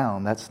 neck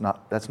down, that's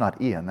not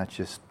Ian, that's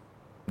just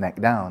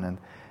neck down. And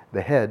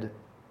the head,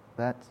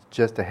 that's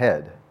just a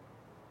head.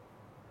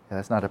 Yeah,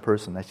 that's not a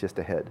person, that's just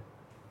a head.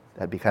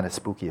 That'd be kind of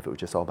spooky if it was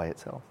just all by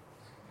itself.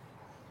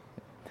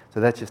 So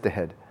that's just a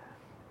head.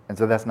 And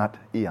so that's not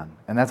Ian.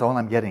 And that's all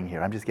I'm getting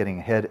here. I'm just getting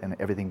a head and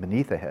everything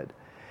beneath the head.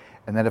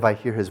 And then if I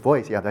hear his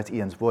voice, yeah, that's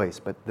Ian's voice.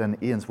 But then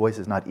Ian's voice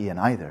is not Ian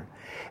either.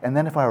 And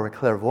then if I were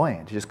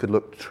clairvoyant, you just could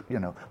look,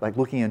 like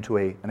looking into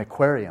an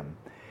aquarium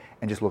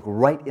and just look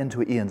right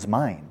into Ian's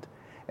mind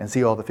and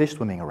see all the fish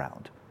swimming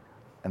around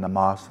and the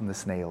moss and the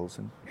snails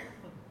and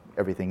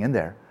everything in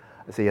there.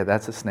 I say, yeah,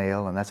 that's a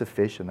snail and that's a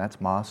fish and that's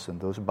moss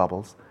and those are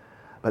bubbles.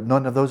 But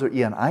none of those are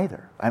Ian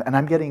either.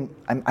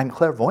 I'm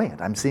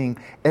clairvoyant. I'm seeing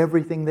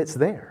everything that's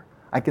there.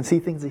 I can see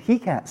things that he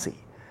can't see.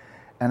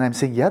 And I'm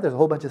saying, yeah, there's a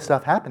whole bunch of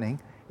stuff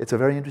happening. It's a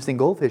very interesting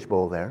goldfish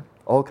bowl there.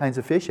 All kinds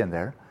of fish in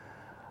there.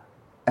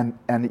 And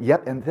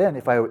then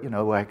if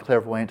I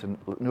clairvoyant and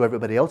knew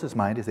everybody else's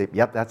mind, I say,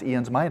 yep, that's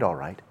Ian's mind, all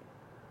right.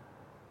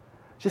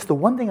 Just the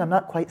one thing I'm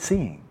not quite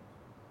seeing.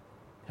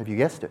 Have you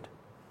guessed it?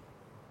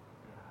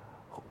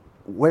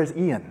 Where's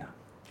Ian?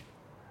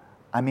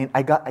 I mean,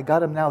 I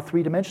got him now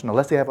three-dimensional.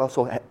 Let's say I have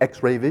also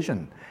X-ray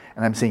vision.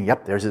 And I'm seeing,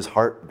 yep, there's his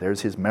heart,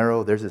 there's his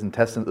marrow, there's his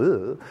intestines.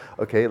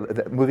 Okay,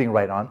 moving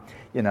right on.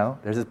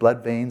 There's his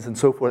blood veins and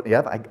so forth.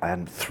 Yep,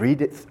 I'm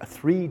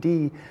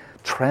 3D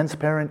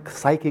transparent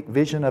psychic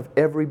vision of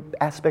every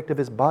aspect of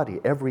his body,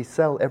 every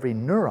cell, every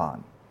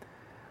neuron.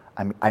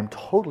 I'm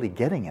totally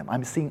getting him.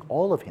 I'm seeing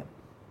all of him.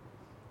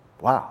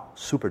 Wow,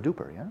 super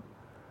duper, yeah?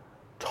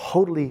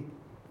 Totally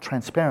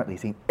transparently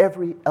seeing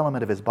every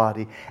element of his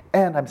body,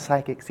 and I'm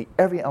psychic, see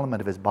every element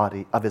of his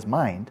body, of his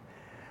mind,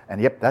 and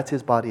yep, that's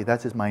his body,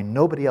 that's his mind,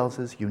 nobody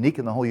else's, unique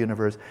in the whole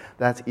universe,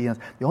 that's Ian's.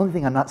 The only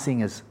thing I'm not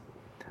seeing is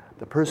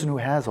the person who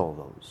has all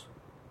those.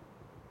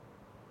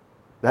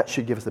 That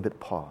should give us a bit of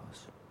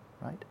pause,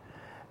 right?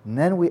 And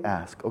then we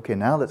ask, okay,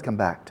 now let's come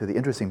back to the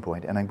interesting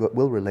point, and I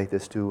will relate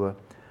this to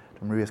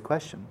Maria's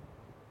question.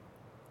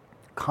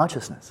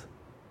 Consciousness.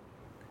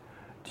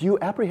 Do you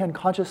apprehend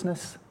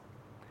consciousness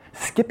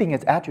skipping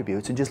its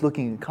attributes and just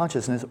looking at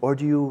consciousness, or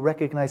do you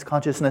recognize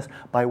consciousness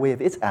by way of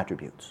its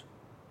attributes?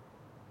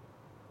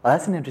 Well,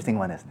 that's an interesting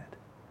one, isn't it?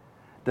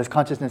 Does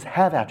consciousness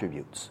have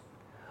attributes?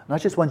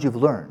 Not just ones you've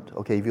learned.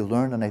 Okay, if you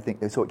learned, and I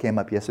think, so it came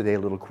up yesterday, a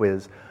little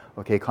quiz.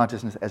 Okay,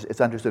 consciousness, as it's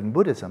understood in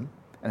Buddhism,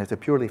 and it's a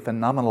purely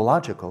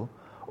phenomenological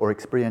or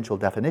experiential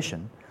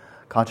definition,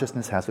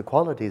 Consciousness has the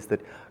qualities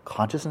that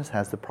consciousness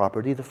has the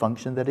property, the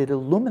function that it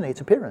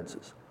illuminates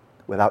appearances.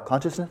 Without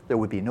consciousness, there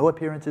would be no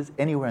appearances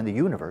anywhere in the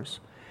universe.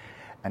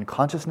 And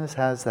consciousness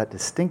has that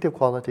distinctive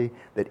quality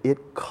that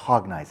it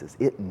cognizes,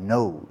 it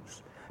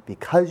knows.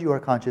 Because you are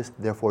conscious,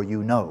 therefore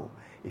you know.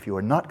 If you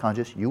are not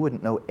conscious, you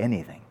wouldn't know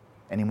anything,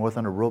 any more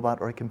than a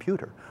robot or a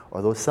computer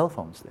or those cell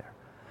phones there.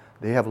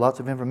 They have lots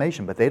of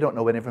information, but they don't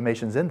know what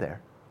information's in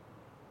there,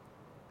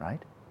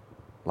 right?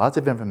 Lots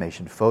of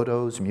information,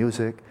 photos,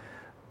 music,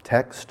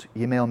 text,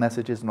 email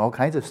messages, and all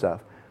kinds of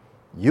stuff.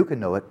 You can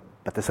know it,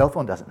 but the cell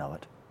phone doesn't know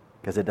it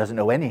because it doesn't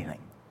know anything,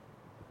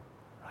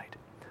 right?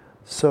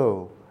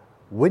 So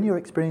when you're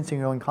experiencing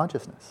your own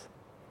consciousness,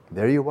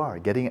 there you are,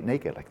 getting it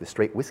naked like the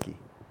straight whiskey.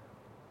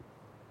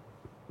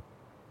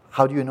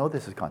 How do you know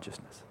this is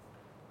consciousness?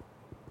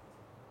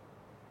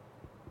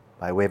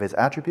 By way of its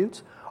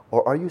attributes?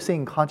 Or are you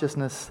seeing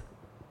consciousness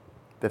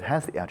that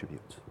has the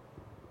attributes?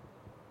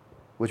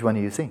 Which one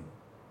are you seeing?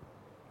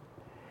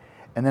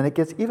 And then it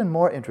gets even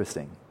more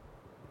interesting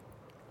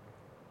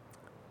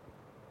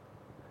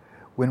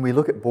when we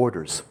look at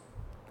borders.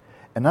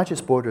 And not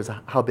just borders,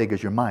 how big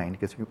is your mind,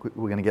 because we're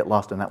going to get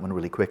lost on that one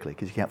really quickly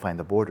because you can't find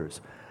the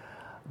borders.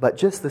 But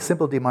just the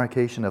simple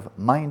demarcation of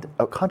mind,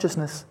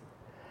 consciousness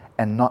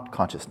and not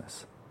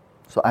consciousness.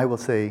 So I will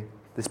say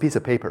this piece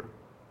of paper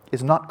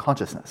is not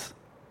consciousness.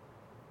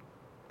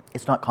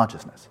 It's not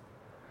consciousness.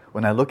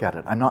 When I look at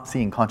it, I'm not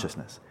seeing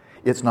consciousness.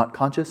 It's not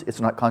conscious, it's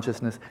not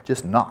consciousness,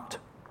 just not.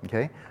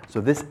 Okay?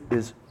 So this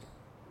is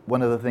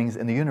one of the things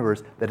in the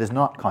universe that is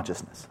not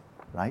consciousness,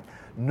 right?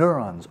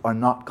 Neurons are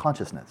not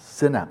consciousness.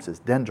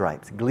 Synapses,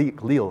 dendrites,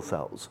 glial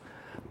cells.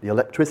 The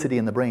electricity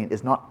in the brain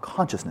is not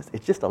consciousness.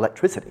 It's just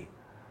electricity.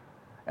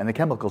 And the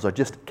chemicals are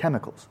just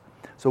chemicals.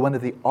 So one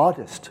of the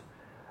oddest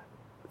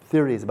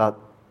theories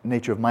about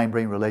nature of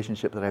mind-brain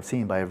relationship that I've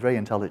seen by a very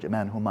intelligent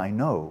man whom I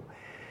know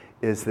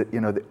is that,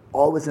 they're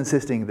always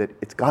insisting that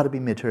it's got to be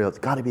material, it's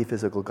got to be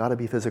physical, got to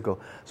be physical.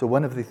 So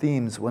one of the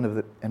themes,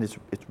 and it's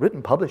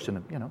written, published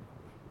in,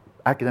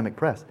 academic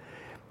press,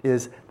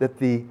 is that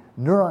the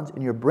neurons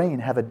in your brain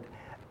have a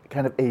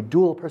kind of a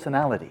dual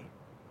personality.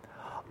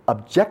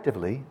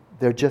 Objectively,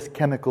 they're just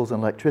chemicals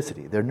and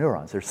electricity. They're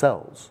neurons, they're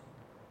cells.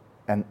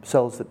 And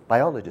cells that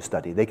biologists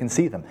study, they can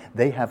see them.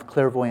 They have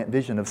clairvoyant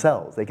vision of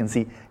cells. They can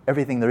see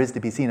everything there is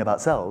to be seen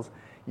about cells.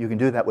 You can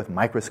do that with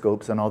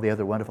microscopes and all the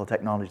other wonderful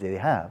technology they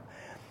have.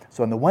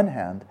 So on the one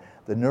hand,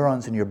 the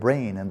neurons in your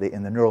brain and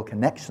the neural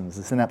connections,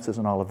 the synapses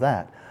and all of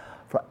that,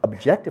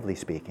 objectively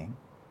speaking,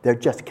 they're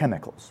just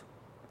chemicals.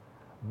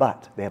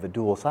 But they have a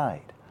dual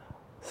side.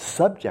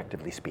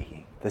 Subjectively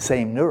speaking, the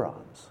same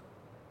neurons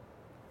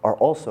are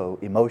also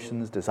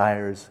emotions,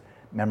 desires,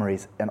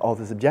 memories, and all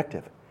this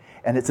subjective.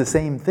 And it's the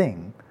same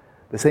thing,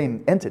 the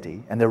same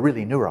entity, and they're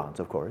really neurons,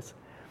 of course,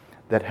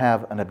 that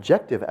have an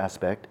objective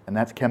aspect, and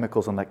that's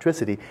chemicals and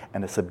electricity,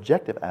 and a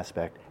subjective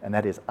aspect, and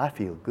that is, I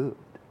feel good.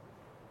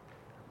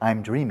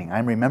 I'm dreaming,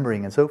 I'm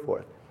remembering, and so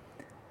forth.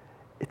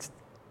 It's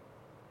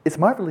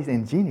marvelously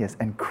ingenious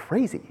and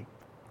crazy,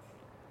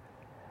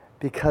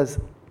 because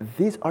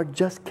these are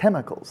just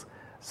chemicals.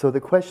 So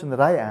the question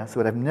that I asked,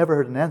 what I've never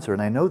heard an answer,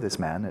 and I know this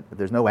man,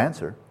 there's no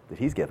answer that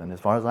he's given, as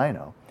far as I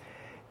know,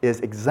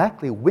 is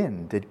exactly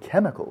when did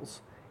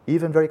chemicals,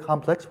 even very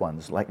complex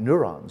ones like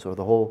neurons or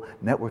the whole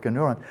network of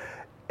neurons,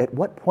 at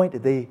what point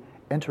did they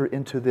enter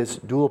into this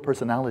dual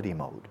personality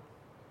mode?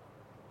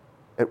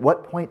 At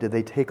what point did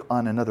they take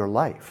on another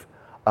life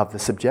of the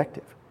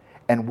subjective?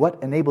 And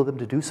what enabled them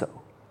to do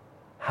so?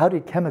 How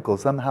did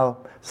chemicals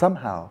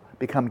somehow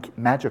become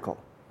magical?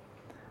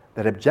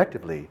 That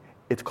objectively,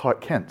 it's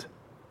Clark Kent.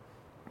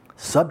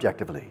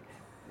 Subjectively,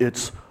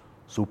 it's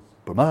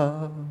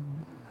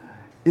Superman.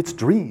 It's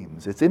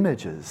dreams, it's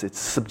images, it's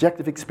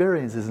subjective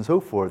experiences and so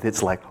forth.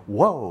 It's like,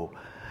 whoa,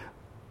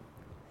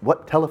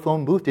 what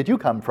telephone booth did you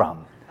come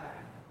from?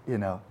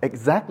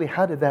 Exactly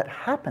how did that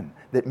happen?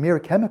 That mere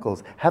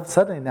chemicals have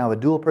suddenly now a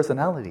dual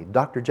personality,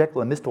 Dr.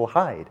 Jekyll and Mr.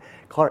 Hyde,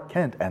 Clark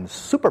Kent and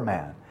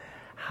Superman.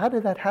 How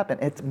did that happen?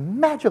 It's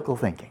magical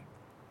thinking.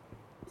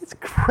 It's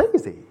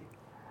crazy.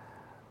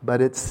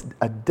 But it's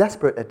a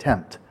desperate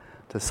attempt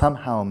to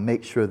somehow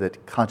make sure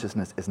that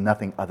consciousness is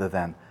nothing other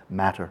than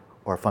matter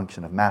or a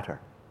function of matter.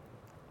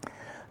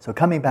 So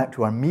coming back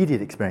to our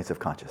immediate experience of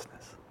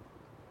consciousness,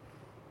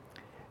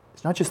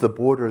 it's not just the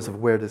borders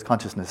of where does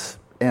consciousness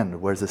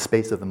end, where does the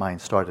space of the mind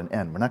start and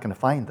end. We're not going to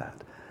find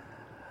that.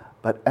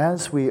 But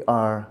as we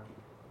are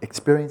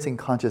experiencing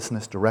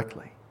consciousness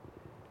directly,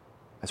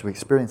 as we're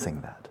experiencing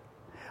that,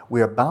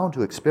 we are bound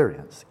to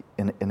experience,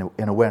 in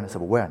awareness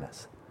of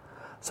awareness,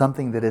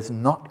 something that is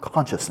not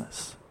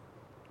consciousness,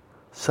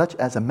 such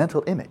as a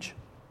mental image,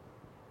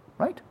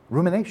 right?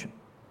 Rumination.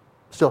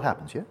 Still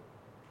happens, yeah?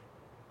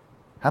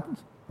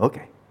 Happens?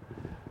 Okay.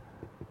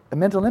 A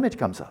mental image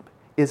comes up.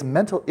 Is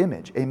mental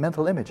image a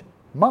mental image?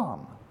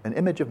 Mom, an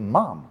image of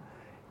mom.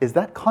 Is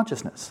that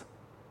consciousness?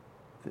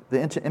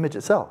 The image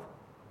itself?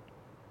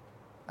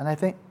 And I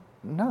think,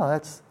 no,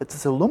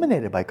 it's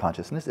illuminated by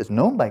consciousness. It's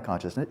known by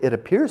consciousness. It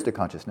appears to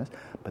consciousness,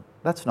 but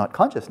that's not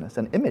consciousness.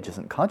 An image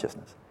isn't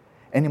consciousness.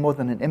 Any more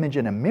than an image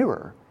in a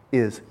mirror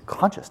is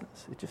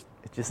consciousness.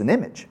 It's just an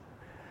image.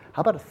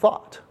 How about a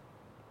thought?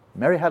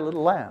 Mary had a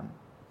little lamb.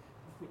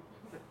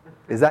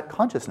 Is that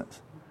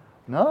consciousness?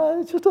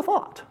 No, it's just a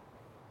thought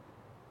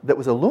that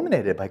was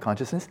illuminated by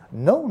consciousness,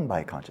 known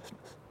by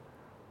consciousness.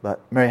 But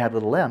Mary had a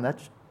little lamb,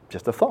 that's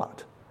just a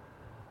thought.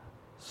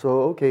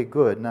 So, okay,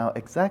 good. Now,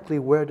 exactly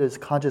where does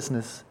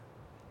consciousness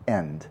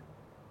end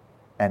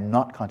and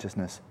not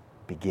consciousness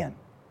begin?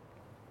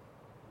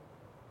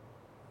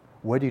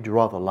 Where do you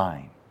draw the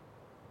line?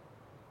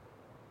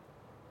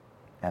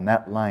 And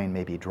that line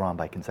may be drawn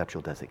by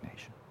conceptual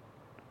designation.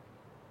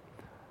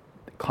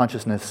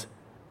 Consciousness,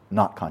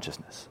 not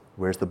consciousness.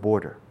 Where's the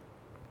border?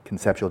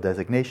 Conceptual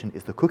designation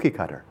is the cookie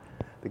cutter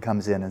that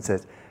comes in and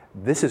says,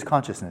 this is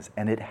consciousness,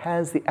 and it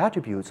has the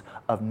attributes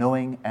of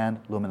knowing and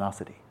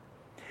luminosity.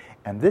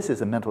 And this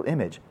is a mental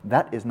image.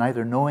 That is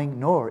neither knowing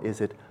nor is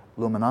it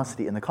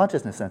luminosity in the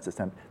consciousness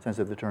sense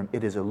of the term.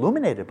 It is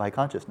illuminated by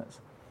consciousness.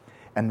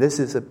 And this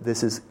is a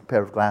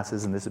pair of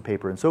glasses, and this is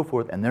paper, and so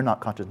forth, and they're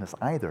not consciousness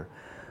either,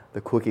 the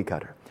cookie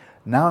cutter.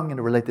 Now I'm going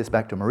to relate this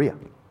back to Maria.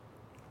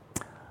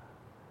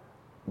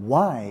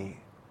 Why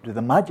do the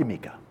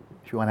Madhyamika,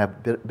 if you want to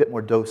have a bit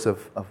more dose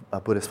of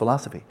Buddhist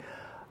philosophy,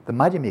 the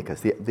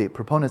Madhyamikas, the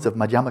proponents of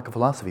Madhyamaka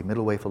philosophy,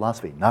 middle way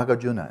philosophy,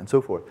 Nagarjuna, and so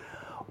forth,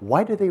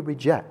 why do they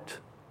reject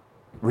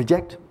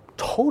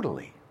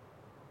totally,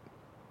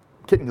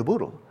 kicking the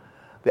boodle,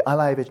 the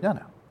alaya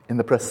vijnana in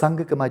the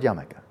Prasangika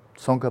Madhyamaka,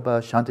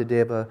 Tsongkhapa,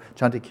 Shantideva,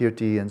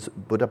 Chantikirti, and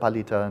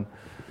Buddhapalita,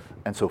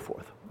 and so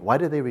forth? Why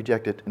do they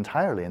reject it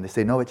entirely? And they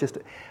say, no, it's just,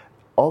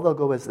 all they'll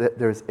go is that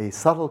there's a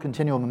subtle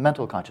continuum of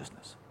mental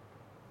consciousness.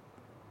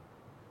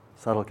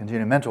 Subtle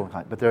continuum of mental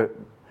consciousness.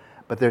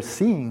 But they're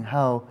seeing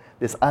how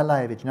this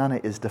alaya vijnana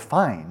is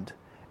defined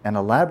and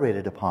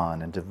elaborated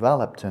upon and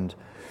developed, and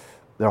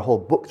there are whole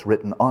books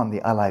written on the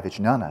alaya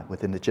vijnana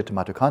within the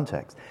Chittamatra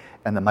context.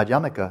 And the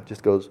Madhyamaka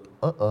just goes,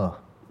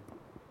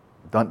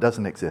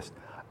 doesn't exist.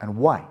 And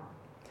why?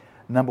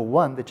 Number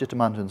one, the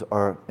Chittamantrans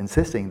are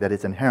insisting that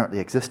it's inherently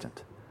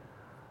existent.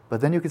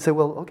 But then you could say,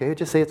 well, okay,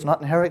 just say it's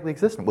not inherently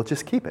existent. We'll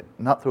just keep it,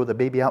 not throw the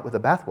baby out with the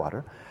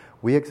bathwater.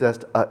 We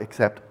accept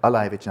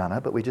alaya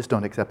vijnana, but we just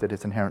don't accept that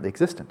it's inherently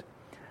existent.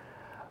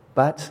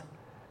 But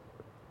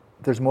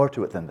there's more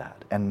to it than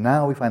that. And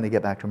now we finally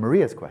get back to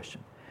Maria's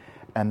question.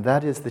 And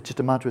that is, the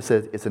Chittamantra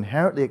says it's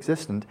inherently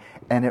existent,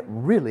 and it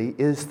really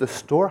is the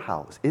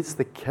storehouse. It's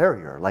the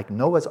carrier. Like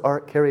Noah's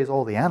Ark carries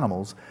all the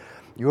animals,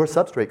 your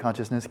substrate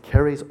consciousness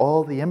carries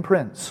all the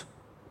imprints,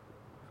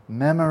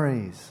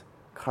 memories,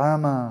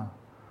 karma,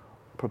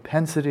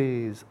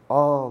 propensities,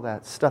 all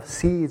that stuff,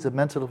 seeds of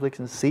mental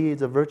affliction,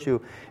 seeds of virtue.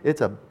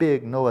 It's a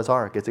big Noah's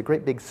Ark. It's a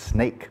great big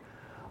snake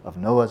of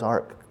Noah's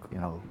Ark,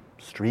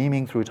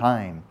 streaming through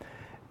time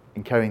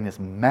and carrying this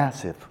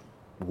massive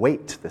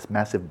weight, this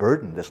massive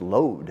burden, this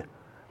load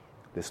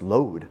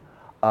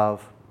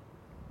of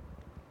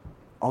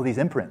all these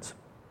imprints.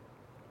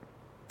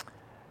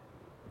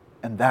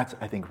 And that's,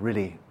 I think,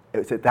 really,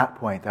 it's at that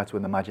point, that's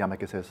when the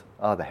Madhyamaka says,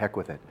 oh, the heck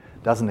with it.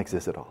 Doesn't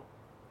exist at all.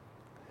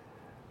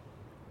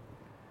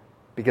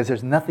 Because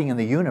there's nothing in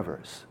the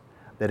universe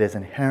that is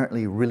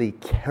inherently really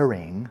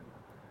carrying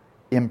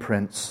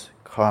imprints,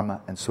 karma,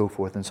 and so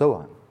forth and so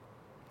on.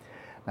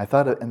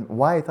 And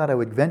why I thought I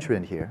would venture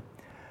in here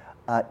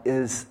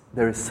is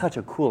there is such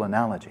a cool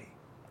analogy.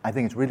 I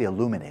think it's really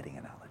illuminating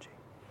analogy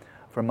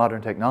for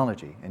modern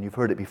technology, and you've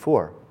heard it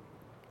before.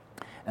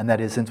 And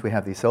that is, since we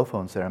have these cell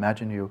phones there,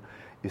 imagine you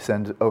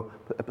send,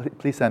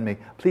 please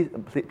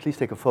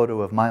take a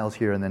photo of Miles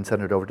here and then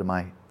send it over to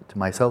my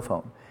cell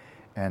phone.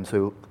 And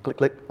so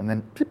click, and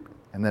then,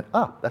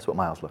 that's what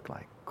Miles looked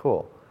like.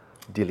 Cool.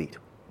 Delete.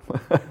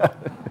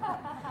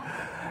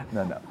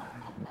 No,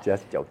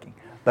 just joking.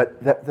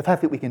 But the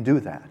fact that we can do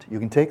that, you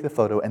can take the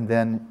photo and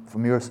then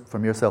from your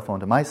cell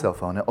phone to my cell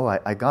phone,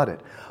 I got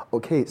it.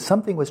 Okay,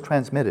 something was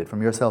transmitted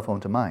from your cell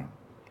phone to mine,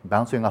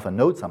 bouncing off a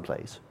node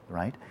someplace,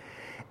 right?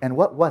 And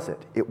what was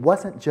it? It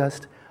wasn't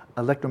just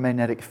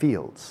electromagnetic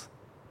fields.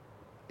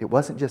 If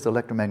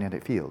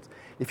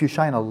you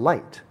shine a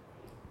light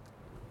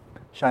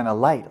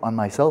on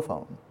my cell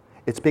phone,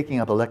 it's picking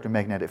up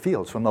electromagnetic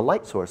fields from the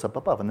light source up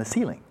above in the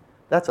ceiling.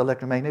 That's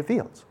electromagnetic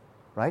fields,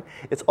 right?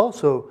 It's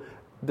also,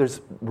 there's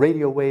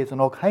radio waves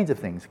and all kinds of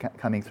things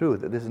coming through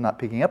that this is not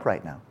picking up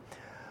right now.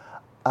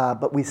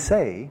 But we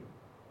say,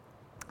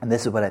 and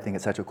this is what I think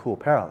is such a cool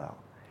parallel,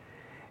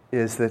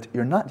 is that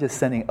you're not just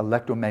sending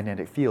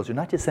electromagnetic fields, you're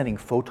not just sending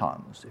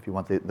photons, if you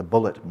want the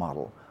bullet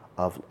model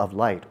of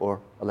light or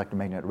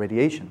electromagnetic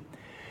radiation.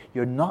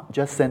 You're not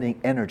just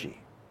sending energy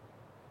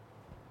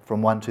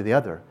from one to the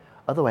other.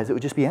 Otherwise, it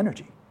would just be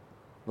energy.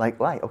 Like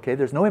light. Okay,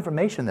 there's no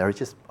information there. It's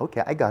just,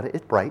 okay, I got it.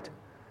 It's bright.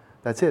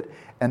 That's it.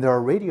 And there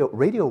are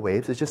radio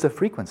waves. It's just a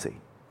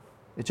frequency.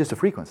 It's just a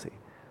frequency.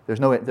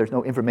 There's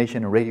no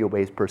information in radio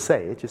waves per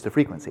se. It's just a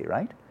frequency,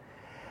 right?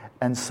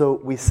 And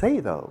so we say,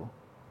 though,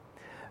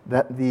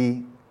 that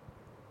the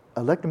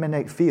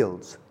electromagnetic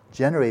fields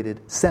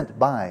sent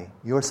by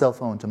your cell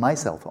phone to my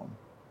cell phone,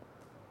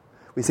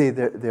 we say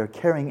they're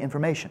carrying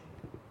information.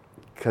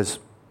 Because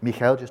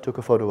Mikhail just took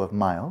a photo of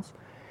Miles,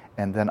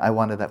 And then I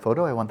wanted that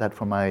photo. I want that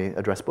for my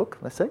address book,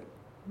 let's say.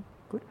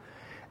 Good.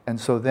 And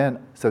so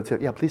then,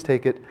 yeah, please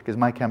take it, because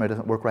my camera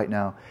doesn't work right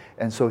now.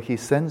 And so he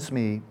sends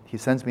me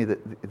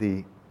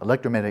the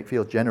electromagnetic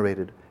field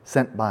generated,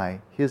 sent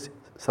by his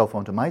cell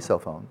phone to my cell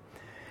phone.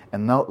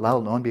 And now,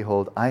 lo and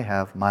behold, I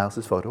have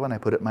Miles's photo, and I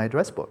put it in my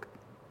address book.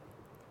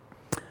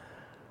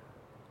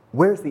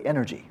 Where's the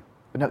energy?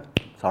 No,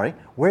 sorry,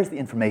 where's the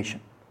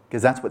information?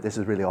 Because that's what this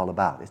is really all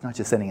about. It's not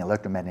just sending an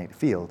electromagnetic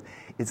field.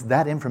 It's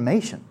that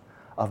information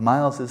of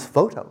Miles's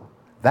photo.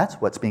 That's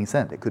what's being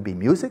sent. It could be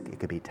music, it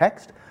could be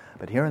text,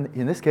 but here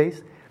in this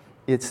case,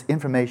 it's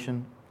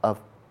information of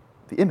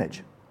the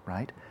image,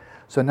 right?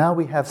 So now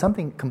we have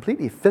something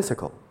completely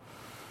physical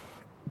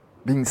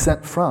being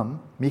sent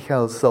from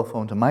Michael's cell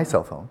phone to my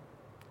cell phone,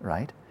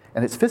 right?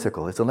 And it's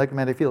physical, it's an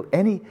electromagnetic field.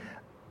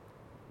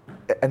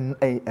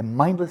 A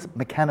mindless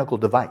mechanical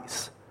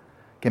device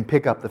can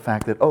pick up the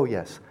fact that, oh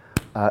yes,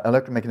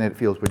 electromagnetic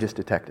fields were just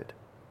detected,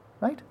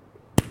 right?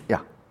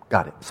 Yeah,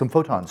 got it. Some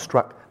photons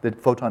struck the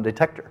photon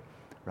detector,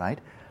 right?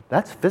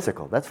 That's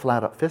physical, that's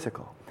flat out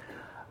physical.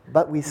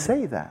 But we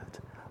say that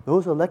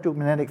those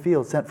electromagnetic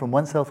fields sent from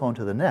one cell phone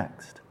to the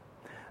next,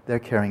 they're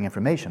carrying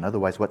information,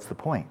 otherwise what's the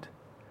point?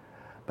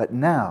 But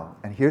now,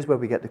 and here's where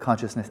we get to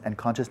consciousness, and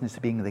consciousness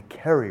being the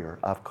carrier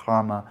of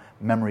karma,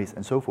 memories,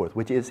 and so forth,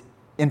 which is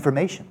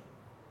information.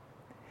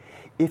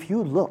 If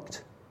you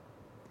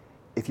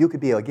could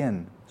be,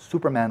 again,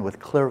 Superman with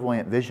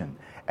clairvoyant vision,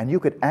 and you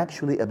could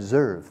actually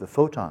observe the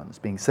photons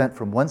being sent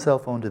from one cell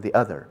phone to the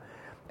other,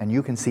 and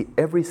you can see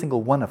every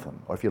single one of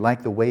them, or if you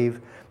like the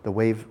wave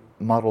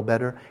model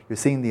better, you're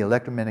seeing the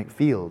electromagnetic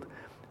field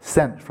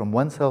sent from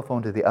one cell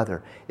phone to the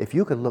other. If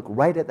you could look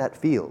right at that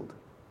field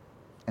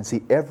and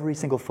see every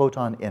single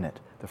photon in it,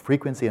 the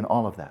frequency and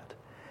all of that,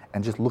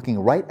 and just looking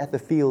right at the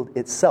field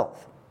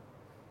itself,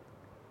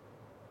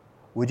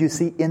 would you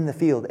see in the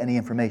field any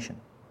information?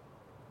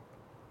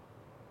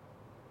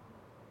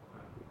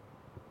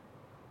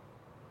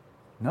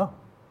 No.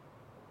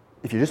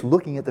 If you're just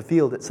looking at the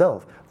field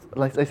itself,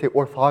 like I say,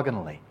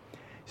 orthogonally.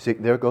 See,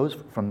 there goes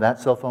from that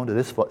cell phone to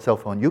this cell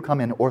phone. You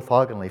come in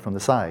orthogonally from the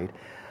side,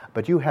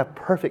 but you have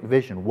perfect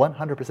vision,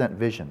 100%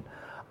 vision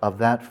of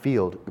that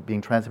field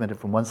being transmitted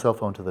from one cell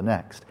phone to the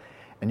next.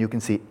 And you can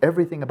see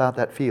everything about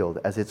that field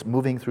as it's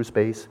moving through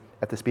space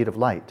at the speed of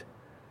light.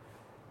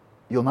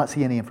 You'll not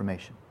see any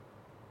information.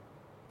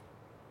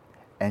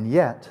 And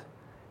yet,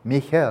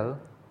 Michael,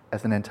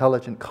 as an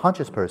intelligent,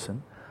 conscious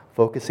person,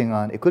 focusing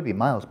on, it could be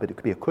Miles, but it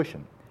could be a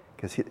cushion,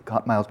 because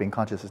Miles being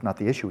conscious is not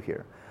the issue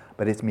here.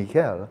 But it's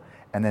Michael,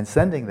 and then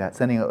sending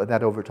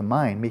that over to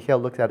mine. Michael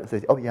looks at it and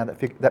says, oh yeah,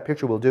 that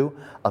picture will do.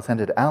 I'll send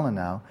it to Alan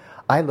now.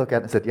 I look at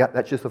it and said, yeah,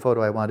 that's just the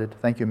photo I wanted.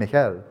 Thank you,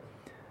 Michael.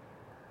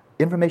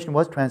 Information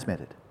was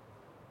transmitted.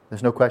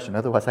 There's no question.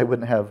 Otherwise, I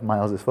wouldn't have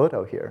Miles's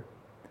photo here.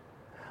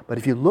 But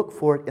if you look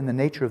for it in the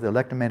nature of the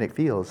electromagnetic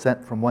field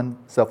sent from one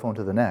cell phone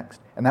to the next,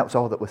 and that was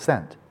all that was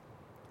sent,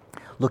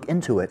 look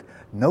into it.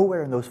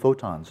 Nowhere in those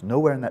photons,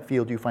 nowhere in that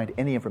field do you find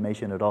any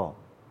information at all.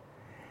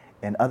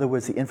 In other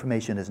words, the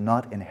information is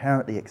not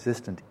inherently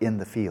existent in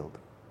the field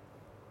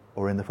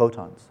or in the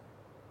photons.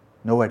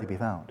 Nowhere to be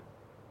found.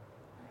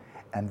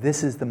 And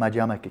this is the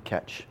Madhyamaka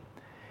catch.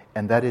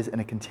 And that is in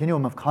a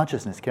continuum of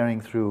consciousness carrying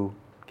through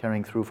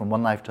from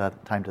one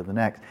lifetime to the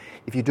next.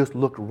 If you just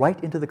look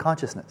right into the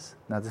consciousness,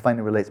 now this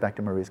finally relates back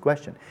to Marie's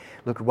question,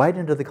 look right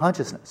into the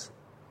consciousness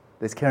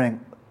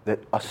that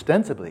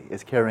ostensibly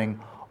is carrying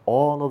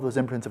all of those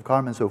imprints of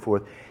karma and so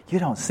forth, you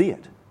don't see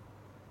it.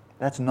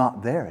 That's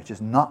not there. It's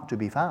just not to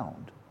be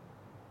found,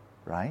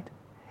 right?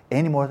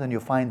 Any more than you'll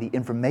find the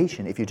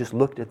information if you just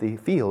looked at the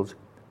fields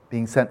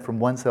being sent from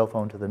one cell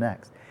phone to the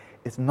next.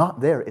 It's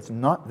not there. It's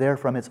not there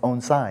from its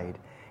own side,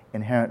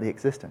 inherently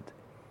existent.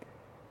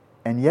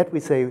 And yet we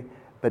say,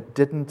 but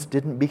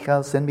didn't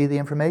Michael send me the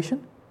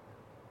information?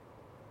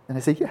 And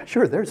I say, yeah,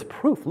 sure, there's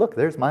proof. Look,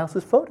 there's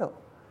Miles's photo.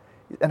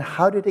 And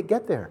how did it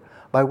get there?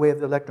 By way of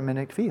the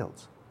electromagnetic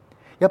fields.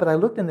 Yeah, but I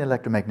looked in the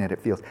electromagnetic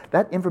fields.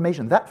 That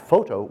information, that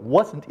photo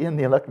wasn't in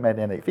the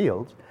electromagnetic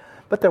fields,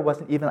 but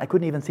I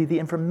couldn't even see the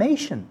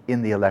information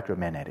in the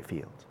electromagnetic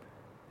fields.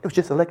 It was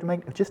just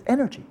electromagnetic, it was just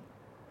energy.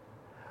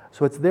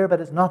 So it's there,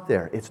 but it's not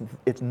there.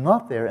 It's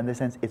not there in the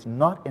sense it's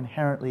not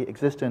inherently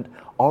existent,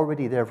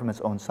 already there from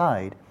its own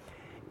side.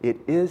 It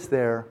is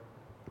there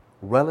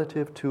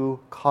relative to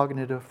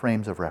cognitive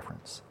frames of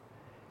reference.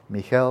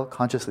 Michael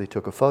consciously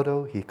took a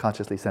photo, he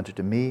consciously sent it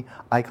to me,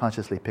 I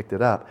consciously picked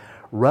it up.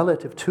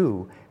 Relative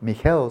to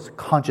Michael's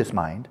conscious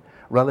mind,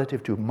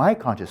 relative to my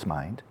conscious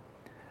mind,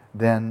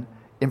 then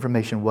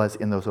information was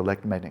in those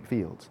electromagnetic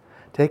fields.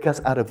 Take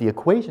us out of the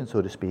equation,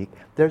 so to speak,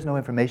 there's no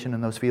information in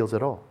those fields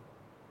at all.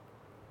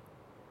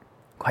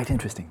 Quite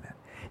interesting then.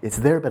 It's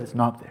there, but it's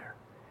not there.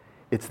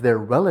 It's there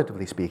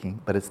relatively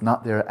speaking, but it's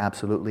not there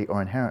absolutely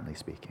or inherently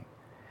speaking.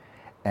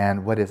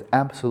 And what is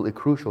absolutely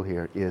crucial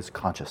here is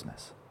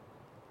consciousness.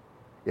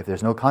 If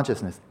there's no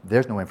consciousness,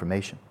 there's no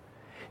information.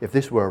 If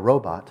this were a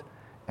robot,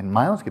 and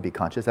Miles could be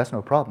conscious, that's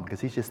no problem, because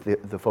he's just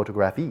the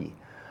photography.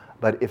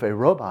 But if a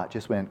robot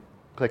just went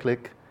click,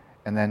 click,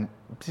 and then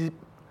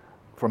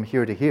from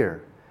here to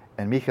here,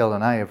 And Michael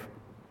and I have,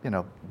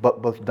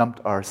 both dumped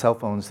our cell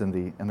phones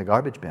in the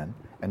garbage bin,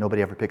 and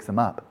nobody ever picks them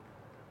up.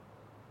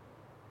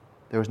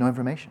 There was no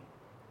information.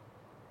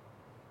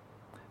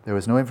 There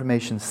was no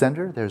information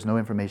sender, there was no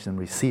information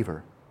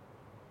receiver.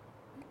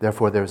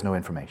 Therefore, there was no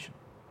information.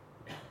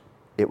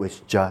 It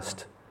was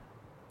just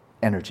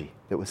energy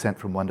that was sent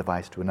from one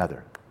device to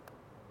another.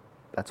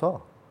 That's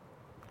all.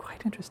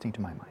 Quite interesting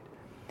to my mind.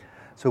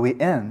 So we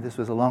end, this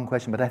was a long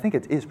question, but I think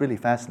it is really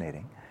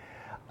fascinating.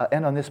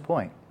 End on this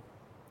point.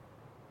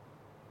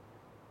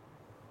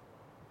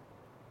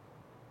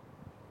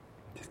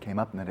 Just came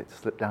up and then it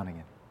slipped down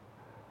again.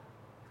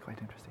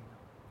 Quite interesting.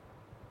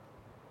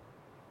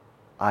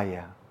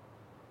 Yeah.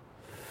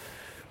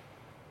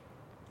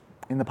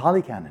 In the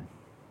Pali Canon,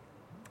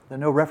 there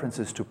are no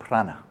references to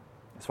prana,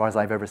 as far as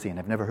I've ever seen.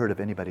 I've never heard of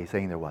anybody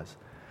saying there was.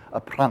 A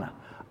prana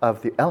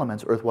of the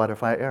elements, earth, water,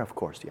 fire, air, of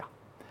course, yeah.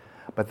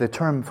 But the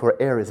term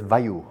for air is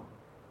vayu,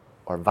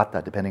 or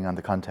vata, depending on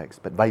the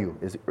context. But vayu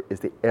is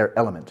the air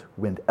element,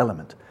 wind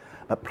element.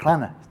 But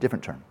prana is a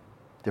different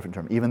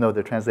term, even though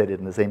they're translated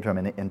in the same term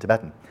in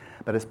Tibetan.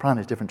 But it's prana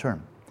is a different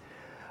term.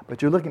 But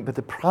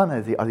the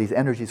prana are these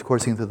energies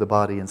coursing through the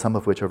body, and some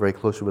of which are very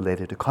closely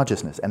related to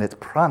consciousness. And it's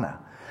prana.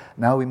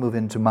 Now we move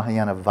into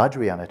Mahayana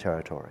Vajrayana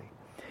territory.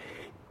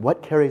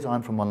 What carries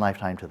on from one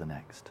lifetime to the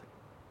next?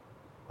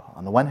 Well,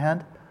 on the one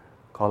hand,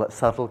 call it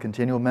subtle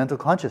continual mental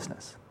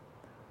consciousness.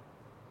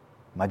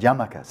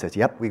 Madhyamaka says,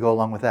 yep, we go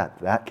along with that.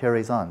 That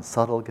carries on,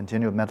 subtle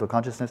continual mental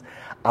consciousness,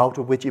 out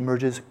of which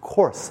emerges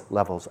coarse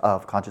levels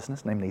of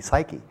consciousness, namely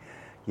psyche.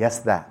 Yes,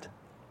 that.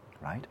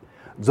 Right?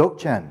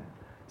 Dzogchen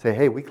say,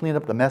 hey, we cleaned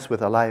up the mess with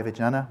alaya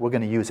vijnana, we're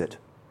going to use it.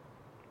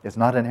 It's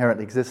not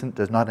inherently existent,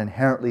 does not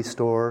inherently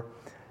store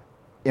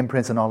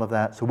imprints and all of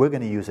that, so we're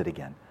going to use it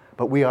again.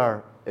 But we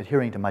are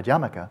adhering to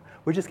Madhyamaka,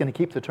 we're just going to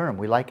keep the term,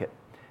 we like it.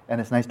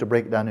 And it's nice to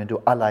break it down into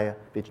alaya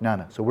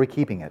vijnana, so we're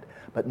keeping it.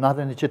 But not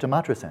in a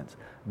Chittamatra sense,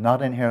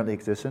 not inherently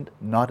existent,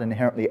 not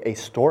inherently a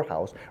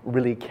storehouse,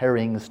 really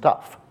carrying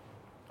stuff,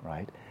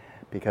 right?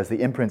 Because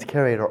the imprints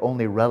carried are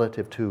only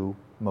relative to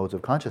modes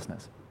of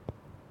consciousness.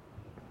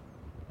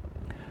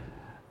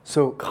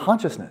 So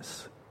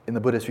consciousness, in the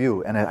Buddhist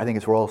view, and I think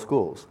it's for all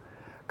schools,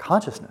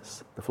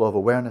 consciousness, the flow of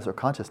awareness or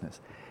consciousness,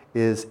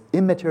 is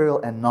immaterial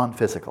and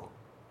non-physical.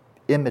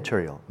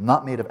 Immaterial,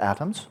 not made of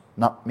atoms,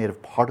 not made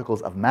of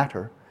particles of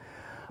matter,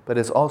 but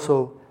is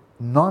also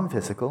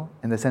non-physical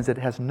in the sense that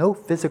it has no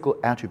physical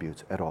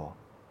attributes at all.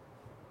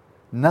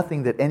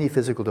 Nothing that any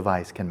physical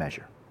device can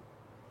measure.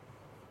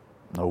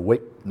 No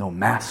weight, no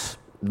mass,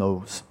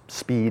 no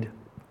speed,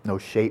 no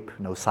shape,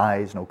 no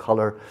size, no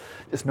color,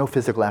 just no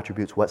physical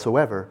attributes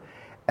whatsoever.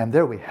 And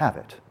there we have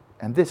it.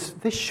 And this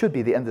should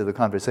be the end of the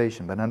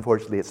conversation, but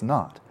unfortunately it's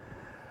not.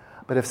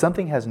 But if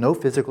something has no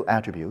physical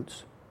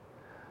attributes,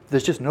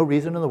 there's just no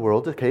reason in the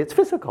world to say it's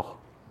physical.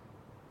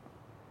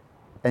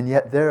 And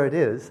yet there it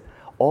is.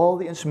 All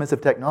the instruments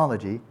of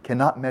technology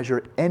cannot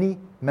measure any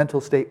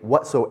mental state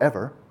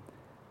whatsoever.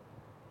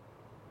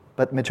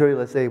 But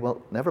materialists say,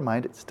 well, never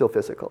mind, it's still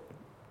physical.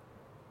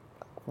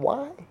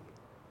 Why?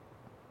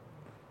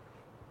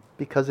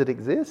 Because it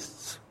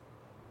exists.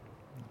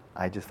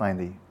 I just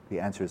find the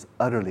answer is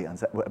utterly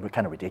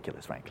kind of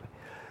ridiculous, frankly.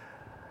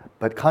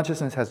 But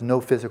consciousness has no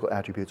physical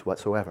attributes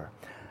whatsoever.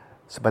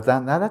 So, but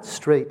now that's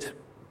straight,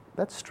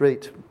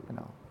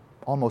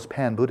 almost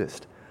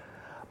pan-Buddhist.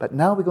 But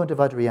now we go into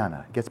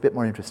Vajrayana. It gets a bit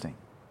more interesting.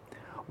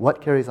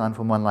 What carries on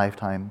from one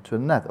lifetime to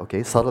another?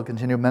 Okay, subtle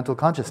continual mental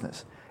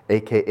consciousness,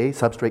 a.k.a.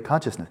 substrate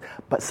consciousness.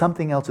 But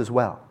something else as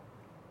well.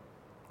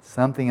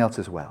 Something else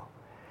as well.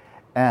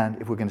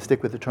 And if we're going to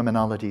stick with the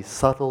terminology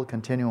subtle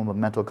continuum of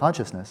mental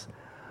consciousness,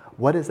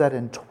 what is that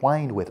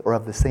entwined with or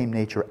of the same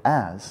nature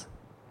as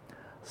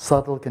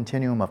subtle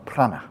continuum of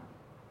prana,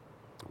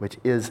 which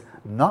is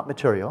not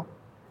material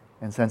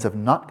in the sense of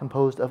not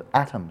composed of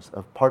atoms,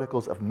 of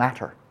particles of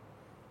matter.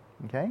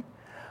 Okay?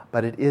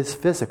 But it is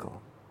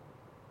physical.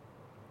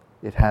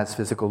 It has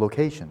physical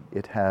location.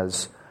 It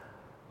has,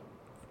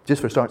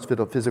 just for starts,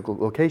 physical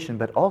location,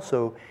 but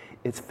also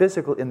it's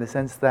physical in the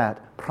sense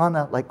that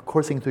prana, like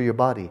coursing through your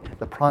body,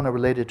 the prana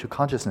related to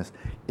consciousness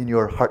in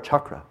your heart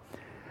chakra,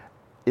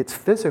 it's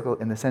physical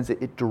in the sense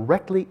that it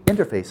directly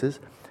interfaces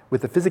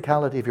with the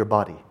physicality of your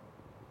body.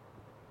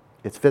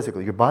 It's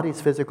physical. Your body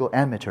is physical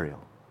and material.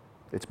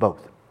 It's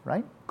both,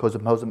 right?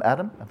 Cosmosum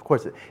atom, of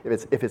course,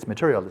 if it's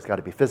material, it's got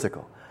to be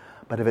physical.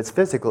 But if it's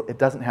physical, it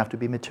doesn't have to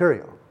be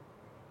material.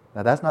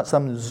 Now, that's not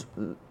some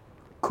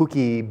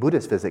kooky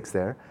Buddhist physics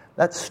there.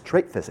 That's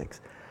straight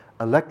physics.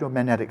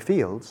 Electromagnetic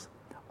fields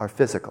are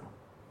physical.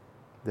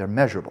 They're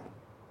measurable.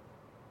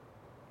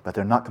 But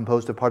they're not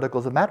composed of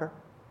particles of matter.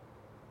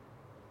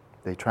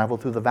 They travel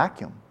through the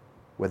vacuum,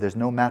 where there's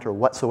no matter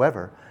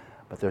whatsoever,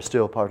 but there's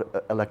still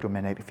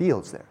electromagnetic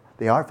fields there.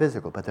 They are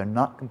physical, but they're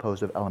not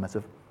composed of elements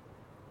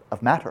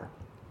of matter.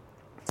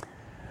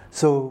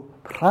 So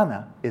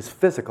prana is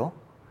physical.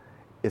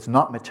 It's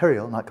not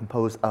material, not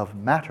composed of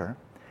matter.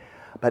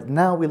 But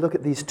now we look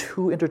at these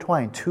two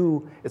intertwined,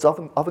 it's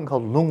often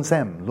called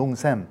lungsem,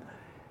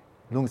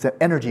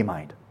 energy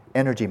mind,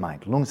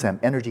 lungsem,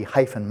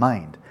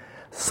 energy-mind.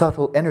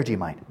 subtle energy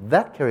mind.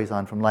 That carries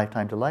on from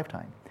lifetime to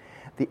lifetime.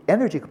 The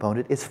energy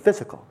component is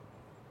physical,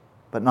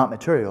 but not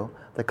material.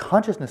 The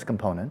consciousness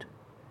component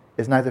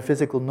is neither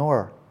physical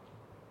nor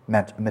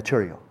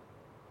material.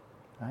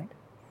 Right?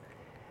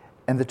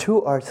 And the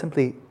two are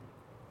simply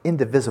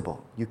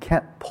indivisible. You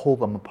can't pull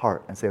them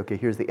apart and say, okay,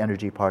 here's the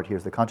energy part,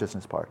 here's the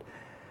consciousness part.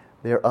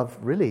 They're of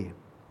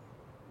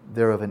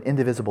an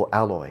indivisible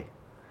alloy.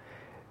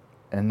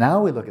 And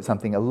now we look at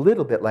something a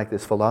little bit like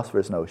this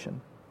philosopher's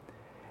notion,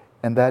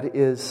 and that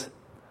is,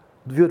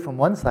 viewed from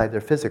one side,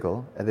 they're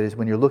physical, and that is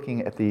when you're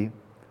looking at the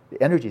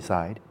energy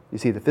side, you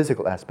see the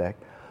physical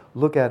aspect.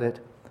 Look at it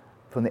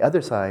from the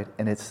other side,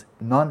 and it's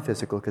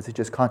non-physical because it's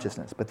just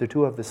consciousness, but they're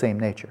two of the same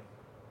nature.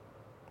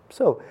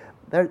 So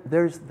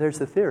there's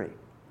the theory.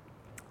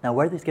 Now,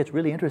 where this gets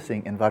really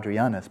interesting in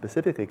Vajrayana,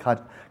 specifically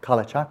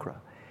Kala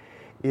Chakra,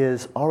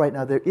 is, all right,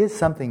 now there is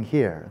something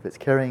here that's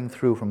carrying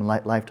through from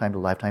lifetime to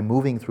lifetime,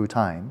 moving through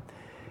time.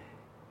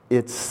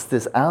 It's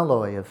this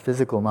alloy of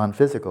physical,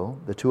 non-physical,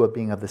 the two of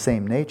being of the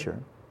same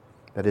nature.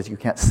 That is, you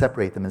can't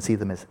separate them and see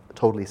them as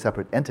totally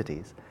separate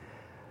entities.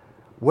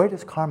 Where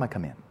does karma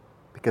come in?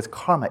 Because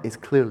karma is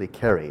clearly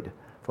carried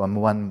from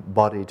one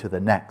body to the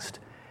next.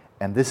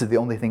 And this is the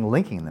only thing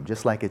linking them,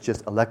 just like it's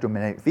just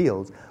electromagnetic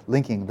fields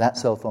linking that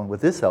cell phone with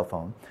this cell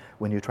phone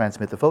when you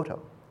transmit the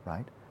photo,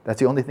 right?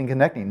 That's the only thing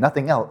connecting,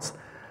 nothing else.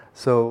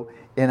 So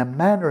in a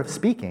manner of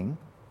speaking,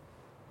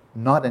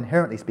 not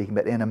inherently speaking,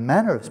 but in a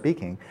manner of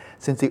speaking,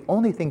 since the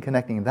only thing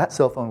connecting that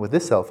cell phone with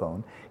this cell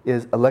phone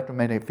is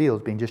electromagnetic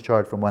fields being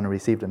discharged from one and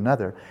received in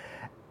another,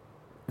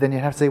 then you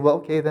have to say, well,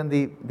 okay, then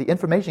the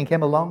information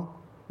came along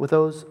with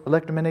those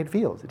electromagnetic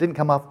fields. It didn't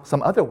come off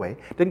some other way.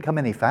 It didn't come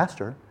any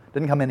faster. It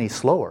didn't come any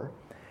slower.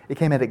 It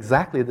came at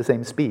exactly the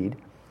same speed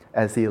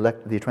as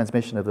the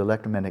transmission of the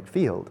electromagnetic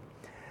field.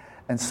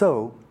 And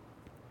so,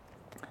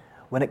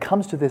 when it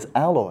comes to this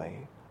alloy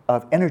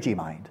of energy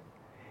mind,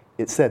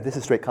 it's said, this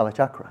is straight Kala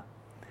Chakra,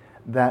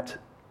 that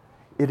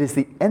it is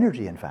the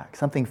energy, in fact,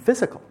 something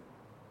physical,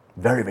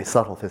 very, very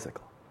subtle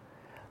physical.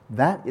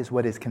 That is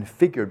what is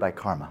configured by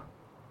karma.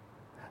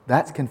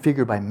 That's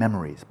configured by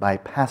memories, by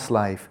past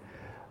life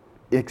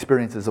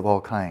experiences of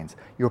all kinds.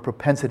 Your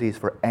propensities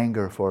for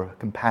anger, for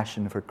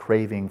compassion, for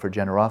craving, for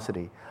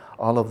generosity,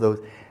 all of those.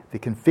 The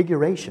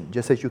configuration,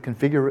 just as you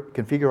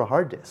configure a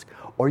hard disk,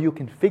 or you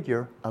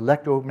configure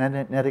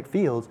electromagnetic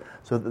fields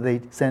so that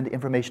they send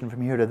information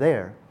from here to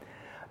there,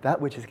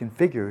 that which is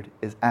configured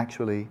is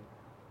actually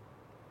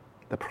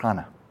the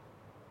prana.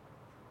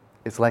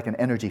 It's like an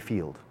energy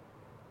field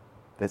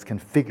that's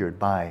configured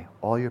by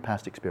all your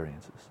past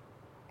experiences.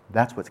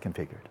 That's what's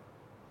configured.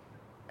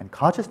 And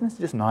consciousness is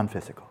just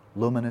non-physical,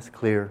 luminous,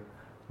 clear,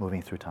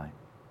 moving through time.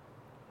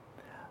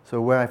 So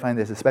where I find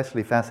this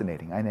especially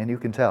fascinating, and you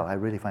can tell I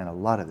really find a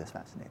lot of this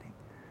fascinating,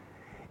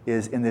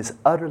 is in this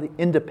utterly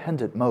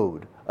independent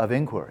mode of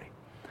inquiry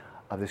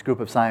of this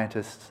group of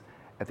scientists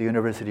at the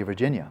University of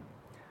Virginia,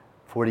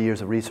 40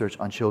 years of research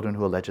on children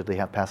who allegedly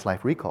have past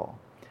life recall.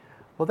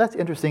 Well, that's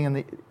interesting, and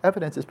the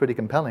evidence is pretty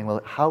compelling.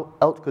 Well, how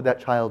else could that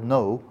child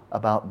know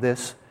about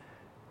this,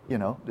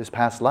 this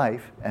past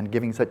life, and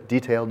giving such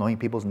detail, knowing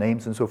people's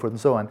names and so forth and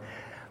so on?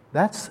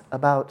 That's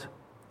about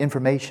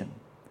information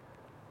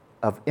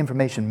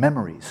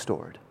memories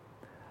stored.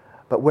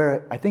 But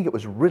where I think it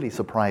was really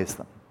surprised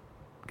them,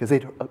 because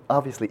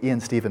obviously Ian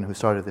Stephen, who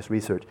started this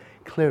research,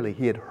 clearly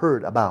he had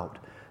heard about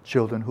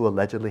children who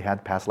allegedly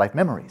had past life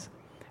memories.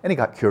 And he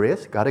got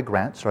curious, got a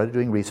grant, started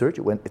doing research.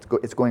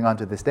 It's going on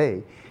to this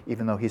day,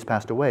 even though he's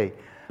passed away.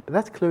 But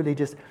that's clearly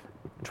just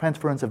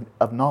transference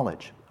of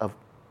knowledge, of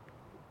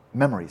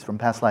memories from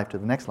past life to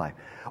the next life.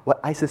 What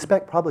I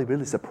suspect probably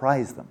really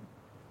surprised them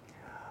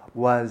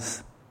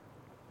was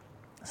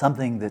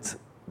something that's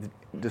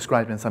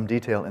described in some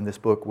detail in this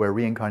book, where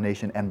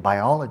reincarnation and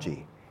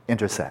biology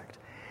intersect.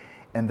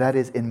 And that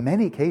is, in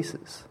many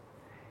cases,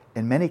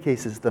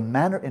 the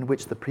manner in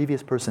which the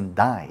previous person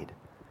died,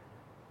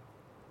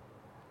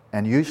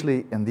 and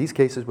usually in these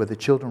cases where the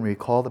children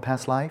recall the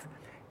past life,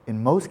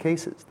 in most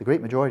cases, the great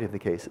majority of the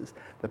cases,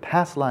 the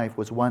past life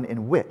was one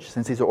in which,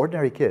 since these are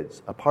ordinary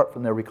kids, apart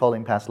from their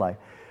recalling past life,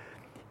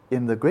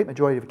 in the great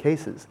majority of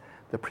cases,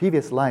 the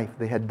previous life,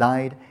 they had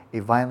died a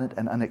violent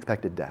and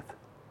unexpected death.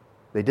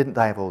 They didn't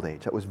die of old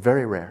age. That was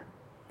very rare.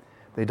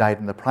 They died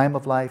in the prime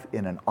of life,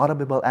 in an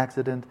automobile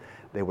accident.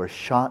 They were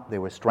shot, they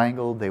were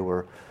strangled, they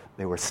were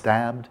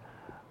stabbed.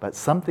 But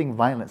something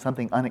violent,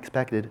 something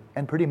unexpected,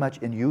 and pretty much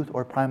in youth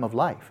or prime of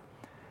life.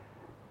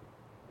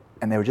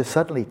 And they were just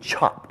suddenly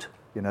chopped.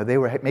 They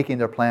were making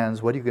their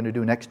plans. What are you going to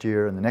do next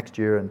year and the next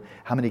year, and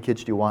how many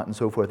kids do you want, and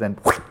so forth. Then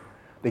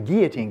the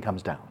guillotine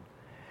comes down.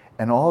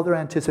 And all their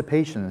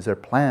anticipations, their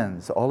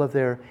plans, all of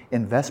their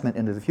investment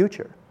into the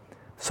future,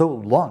 so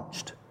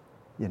launched,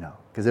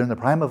 because they're in the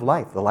prime of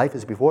life. The life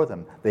is before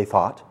them, they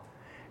thought.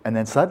 And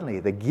then suddenly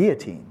the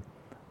guillotine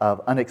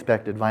of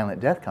unexpected violent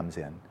death comes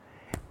in.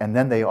 And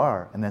then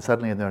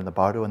suddenly they're in the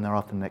bardo and they're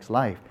off to the next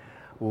life.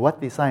 What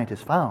these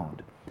scientists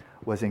found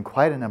was, in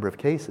quite a number of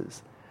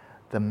cases,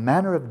 the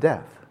manner of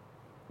death.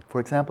 For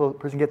example, a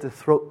person gets a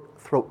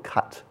throat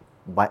cut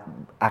by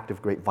act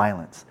of great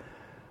violence.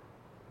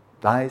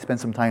 dies,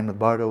 spends some time with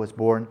Bardo, was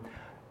born,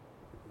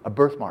 a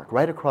birthmark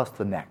right across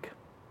the neck.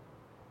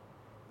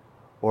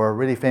 Or a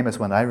really famous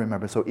one I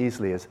remember so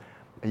easily is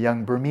a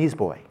young Burmese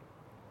boy.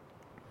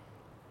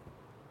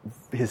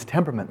 His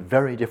temperament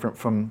very different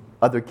from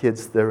other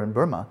kids there in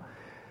Burma.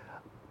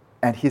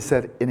 And he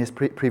said in his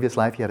previous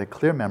life he had a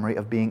clear memory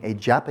of being a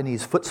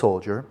Japanese foot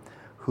soldier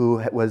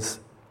who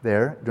was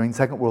there during the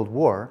Second World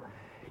War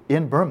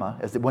in Burma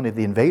as one of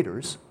the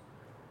invaders,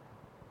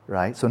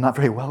 right? So not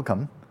very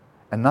welcome,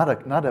 and not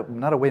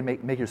a way to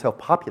make yourself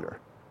popular.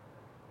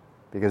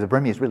 Because the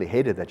Burmese really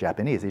hated the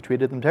Japanese. They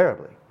treated them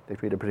terribly. They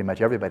treated pretty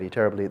much everybody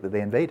terribly that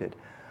they invaded.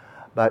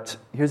 But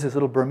here's this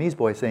little Burmese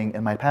boy saying,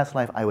 in my past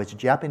life, I was a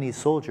Japanese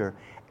soldier,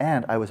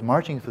 and I was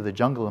marching through the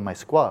jungle in my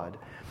squad,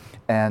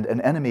 and an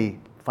enemy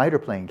fighter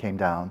plane came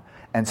down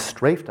and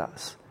strafed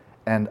us.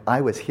 And I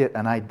was hit,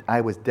 and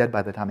I was dead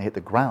by the time I hit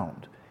the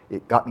ground.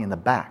 It got me in the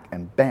back,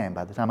 and bam,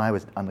 by the time I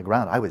was on the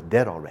ground, I was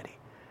dead already.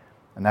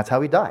 And that's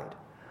how he died.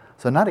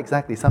 So not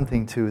exactly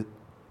something to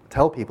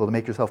tell people to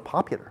make yourself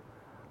popular,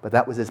 but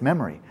that was his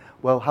memory.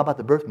 Well, how about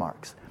the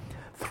birthmarks?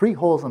 3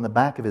 holes on the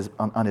back of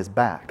on his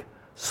back,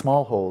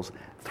 small holes,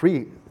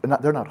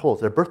 they're not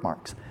holes, they're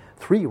birthmarks.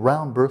 3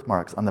 round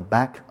birthmarks on the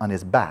back, on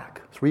his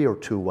back, 3 or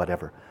 2,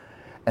 whatever.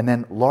 And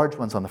then large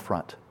ones on the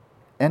front.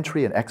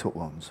 Entry and exit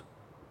wounds.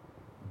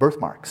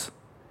 Birthmarks.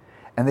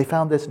 And they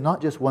found this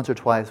not just once or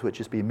twice, which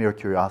just be mere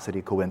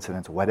curiosity,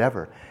 coincidence,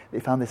 whatever. They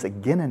found this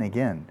again and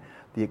again,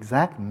 the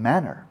exact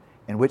manner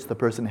in which the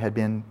person had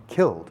been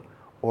killed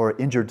or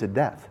injured to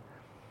death.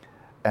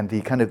 And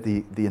the kind of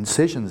the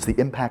incisions, the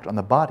impact on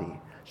the body,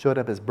 showed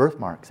up as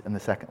birthmarks in the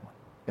second one,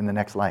 in the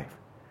next life.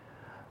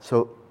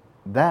 So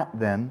that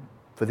then,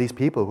 for these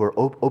people who are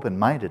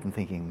open-minded and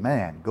thinking,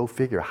 man, go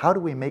figure, how do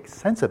we make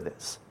sense of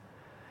this?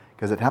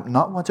 Because it happened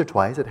not once or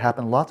twice, it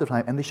happened lots of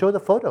times, and they show the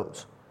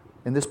photos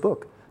in this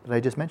book that I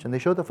just mentioned. They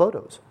show the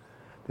photos.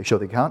 They show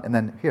the count, and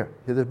then here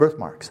are the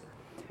birthmarks.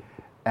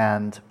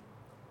 And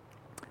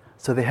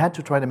so they had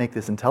to try to make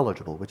this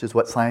intelligible, which is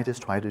what scientists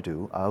try to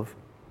do of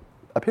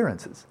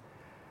appearances.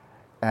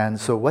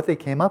 And so what they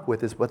came up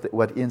with is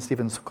what Ian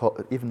Stevenson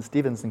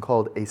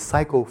called a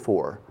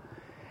psychophore.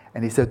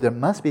 And he said there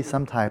must be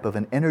some type of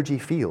an energy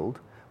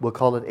field, we'll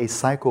call it a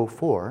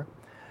psychophore,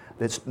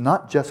 that's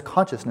not just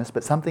consciousness,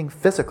 but something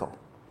physical,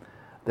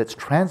 that's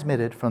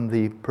transmitted from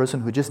the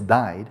person who just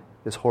died,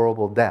 this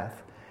horrible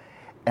death.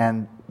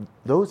 And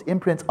those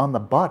imprints on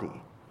the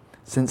body,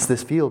 since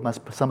this field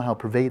must somehow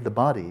pervade the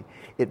body,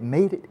 it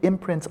made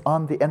imprints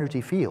on the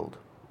energy field,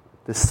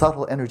 this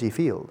subtle energy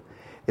field.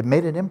 It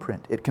made an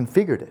imprint. It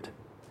configured it.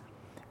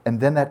 And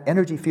then that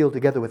energy field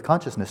together with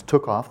consciousness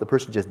took off. The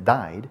person just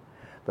died.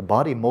 The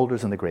body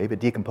molders in the grave. It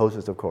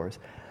decomposes, of course.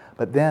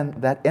 But then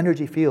that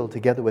energy field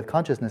together with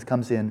consciousness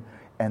comes in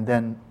and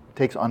then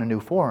takes on a new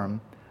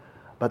form.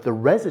 But the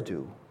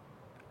residue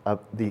of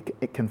the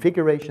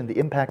configuration, the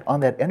impact on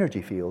that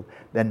energy field,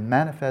 then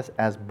manifests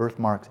as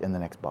birthmarks in the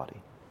next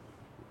body.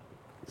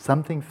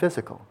 Something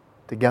physical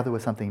together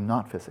with something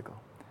not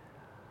physical.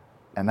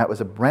 And that was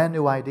a brand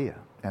new idea.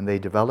 And they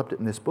developed it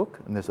in this book,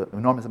 and there's an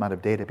enormous amount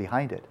of data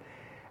behind it.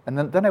 And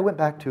then I went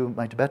back to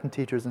my Tibetan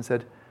teachers and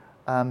said,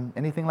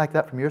 anything like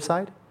that from your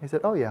side? He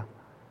said, oh yeah.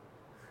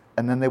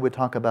 And then they would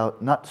talk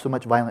about not so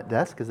much violent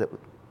deaths, because it's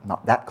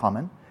not that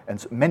common, and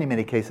so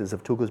many cases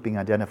of tulkus being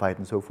identified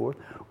and so forth,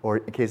 or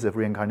cases of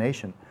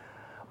reincarnation,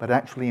 but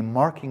actually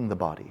marking the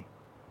body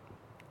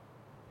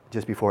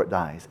just before it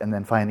dies, and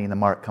then finding the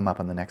mark come up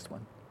on the next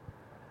one.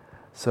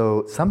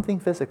 So something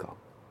physical.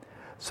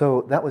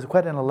 So that was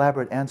quite an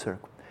elaborate answer.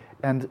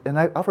 And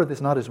I offer this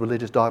not as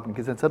religious dogma,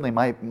 because then suddenly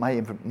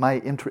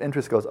my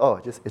interest goes, oh,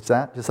 it's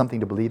just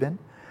something to believe in.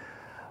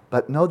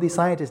 But no, these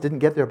scientists didn't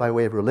get there by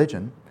way of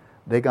religion.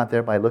 They got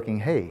there by looking,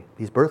 hey,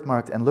 these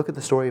birthmarks, and look at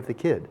the story of the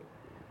kid.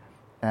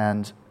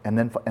 And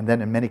then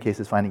in many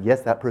cases finding,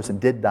 yes, that person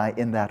did die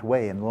in that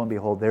way, and lo and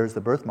behold, there's the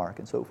birthmark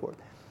and so forth.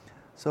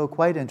 So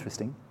quite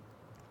interesting.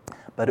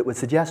 But it would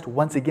suggest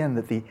once again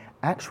that the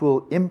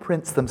actual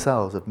imprints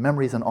themselves of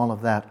memories and all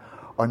of that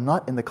are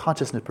not in the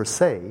consciousness per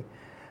se.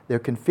 They're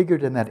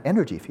configured in that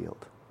energy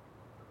field,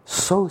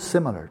 so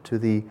similar to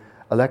the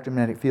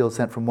electromagnetic field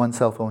sent from one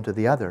cell phone to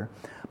the other.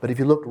 But if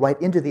you look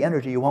right into the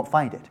energy, you won't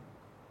find it,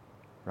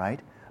 right?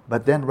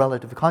 But then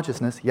relative to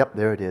consciousness, yep,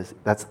 there it is.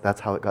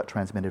 That's how it got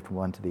transmitted from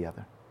one to the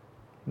other.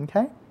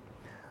 Okay?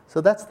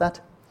 So that's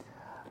that.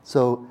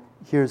 So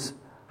here's,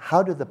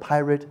 how did the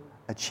pirate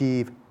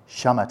achieve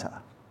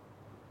shamatha?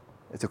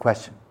 It's a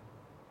question.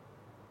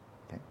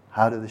 Okay.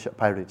 How did the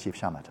pirate achieve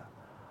shamatha?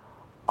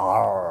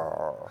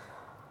 Arr.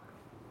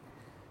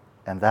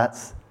 And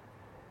that's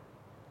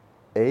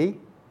A,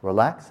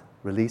 relax,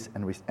 release,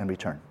 and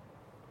return.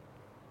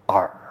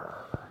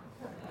 Arr.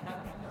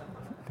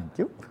 Thank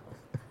you.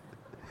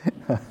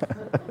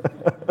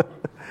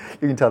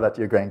 You can tell that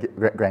to your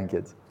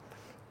grandkids.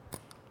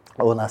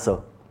 Oh,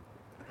 lasso.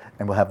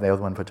 And we'll have the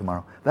other one for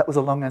tomorrow. That was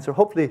a long answer.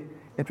 Hopefully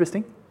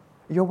interesting.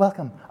 You're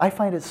welcome. I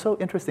find it so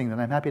interesting that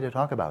I'm happy to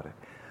talk about it.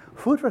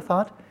 Food for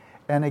thought,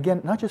 and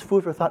again, not just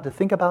food for thought to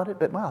think about it,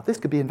 but wow, this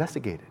could be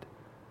investigated.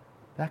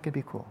 That could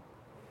be cool.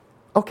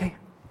 Okay,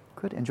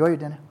 good. Enjoy your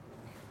dinner.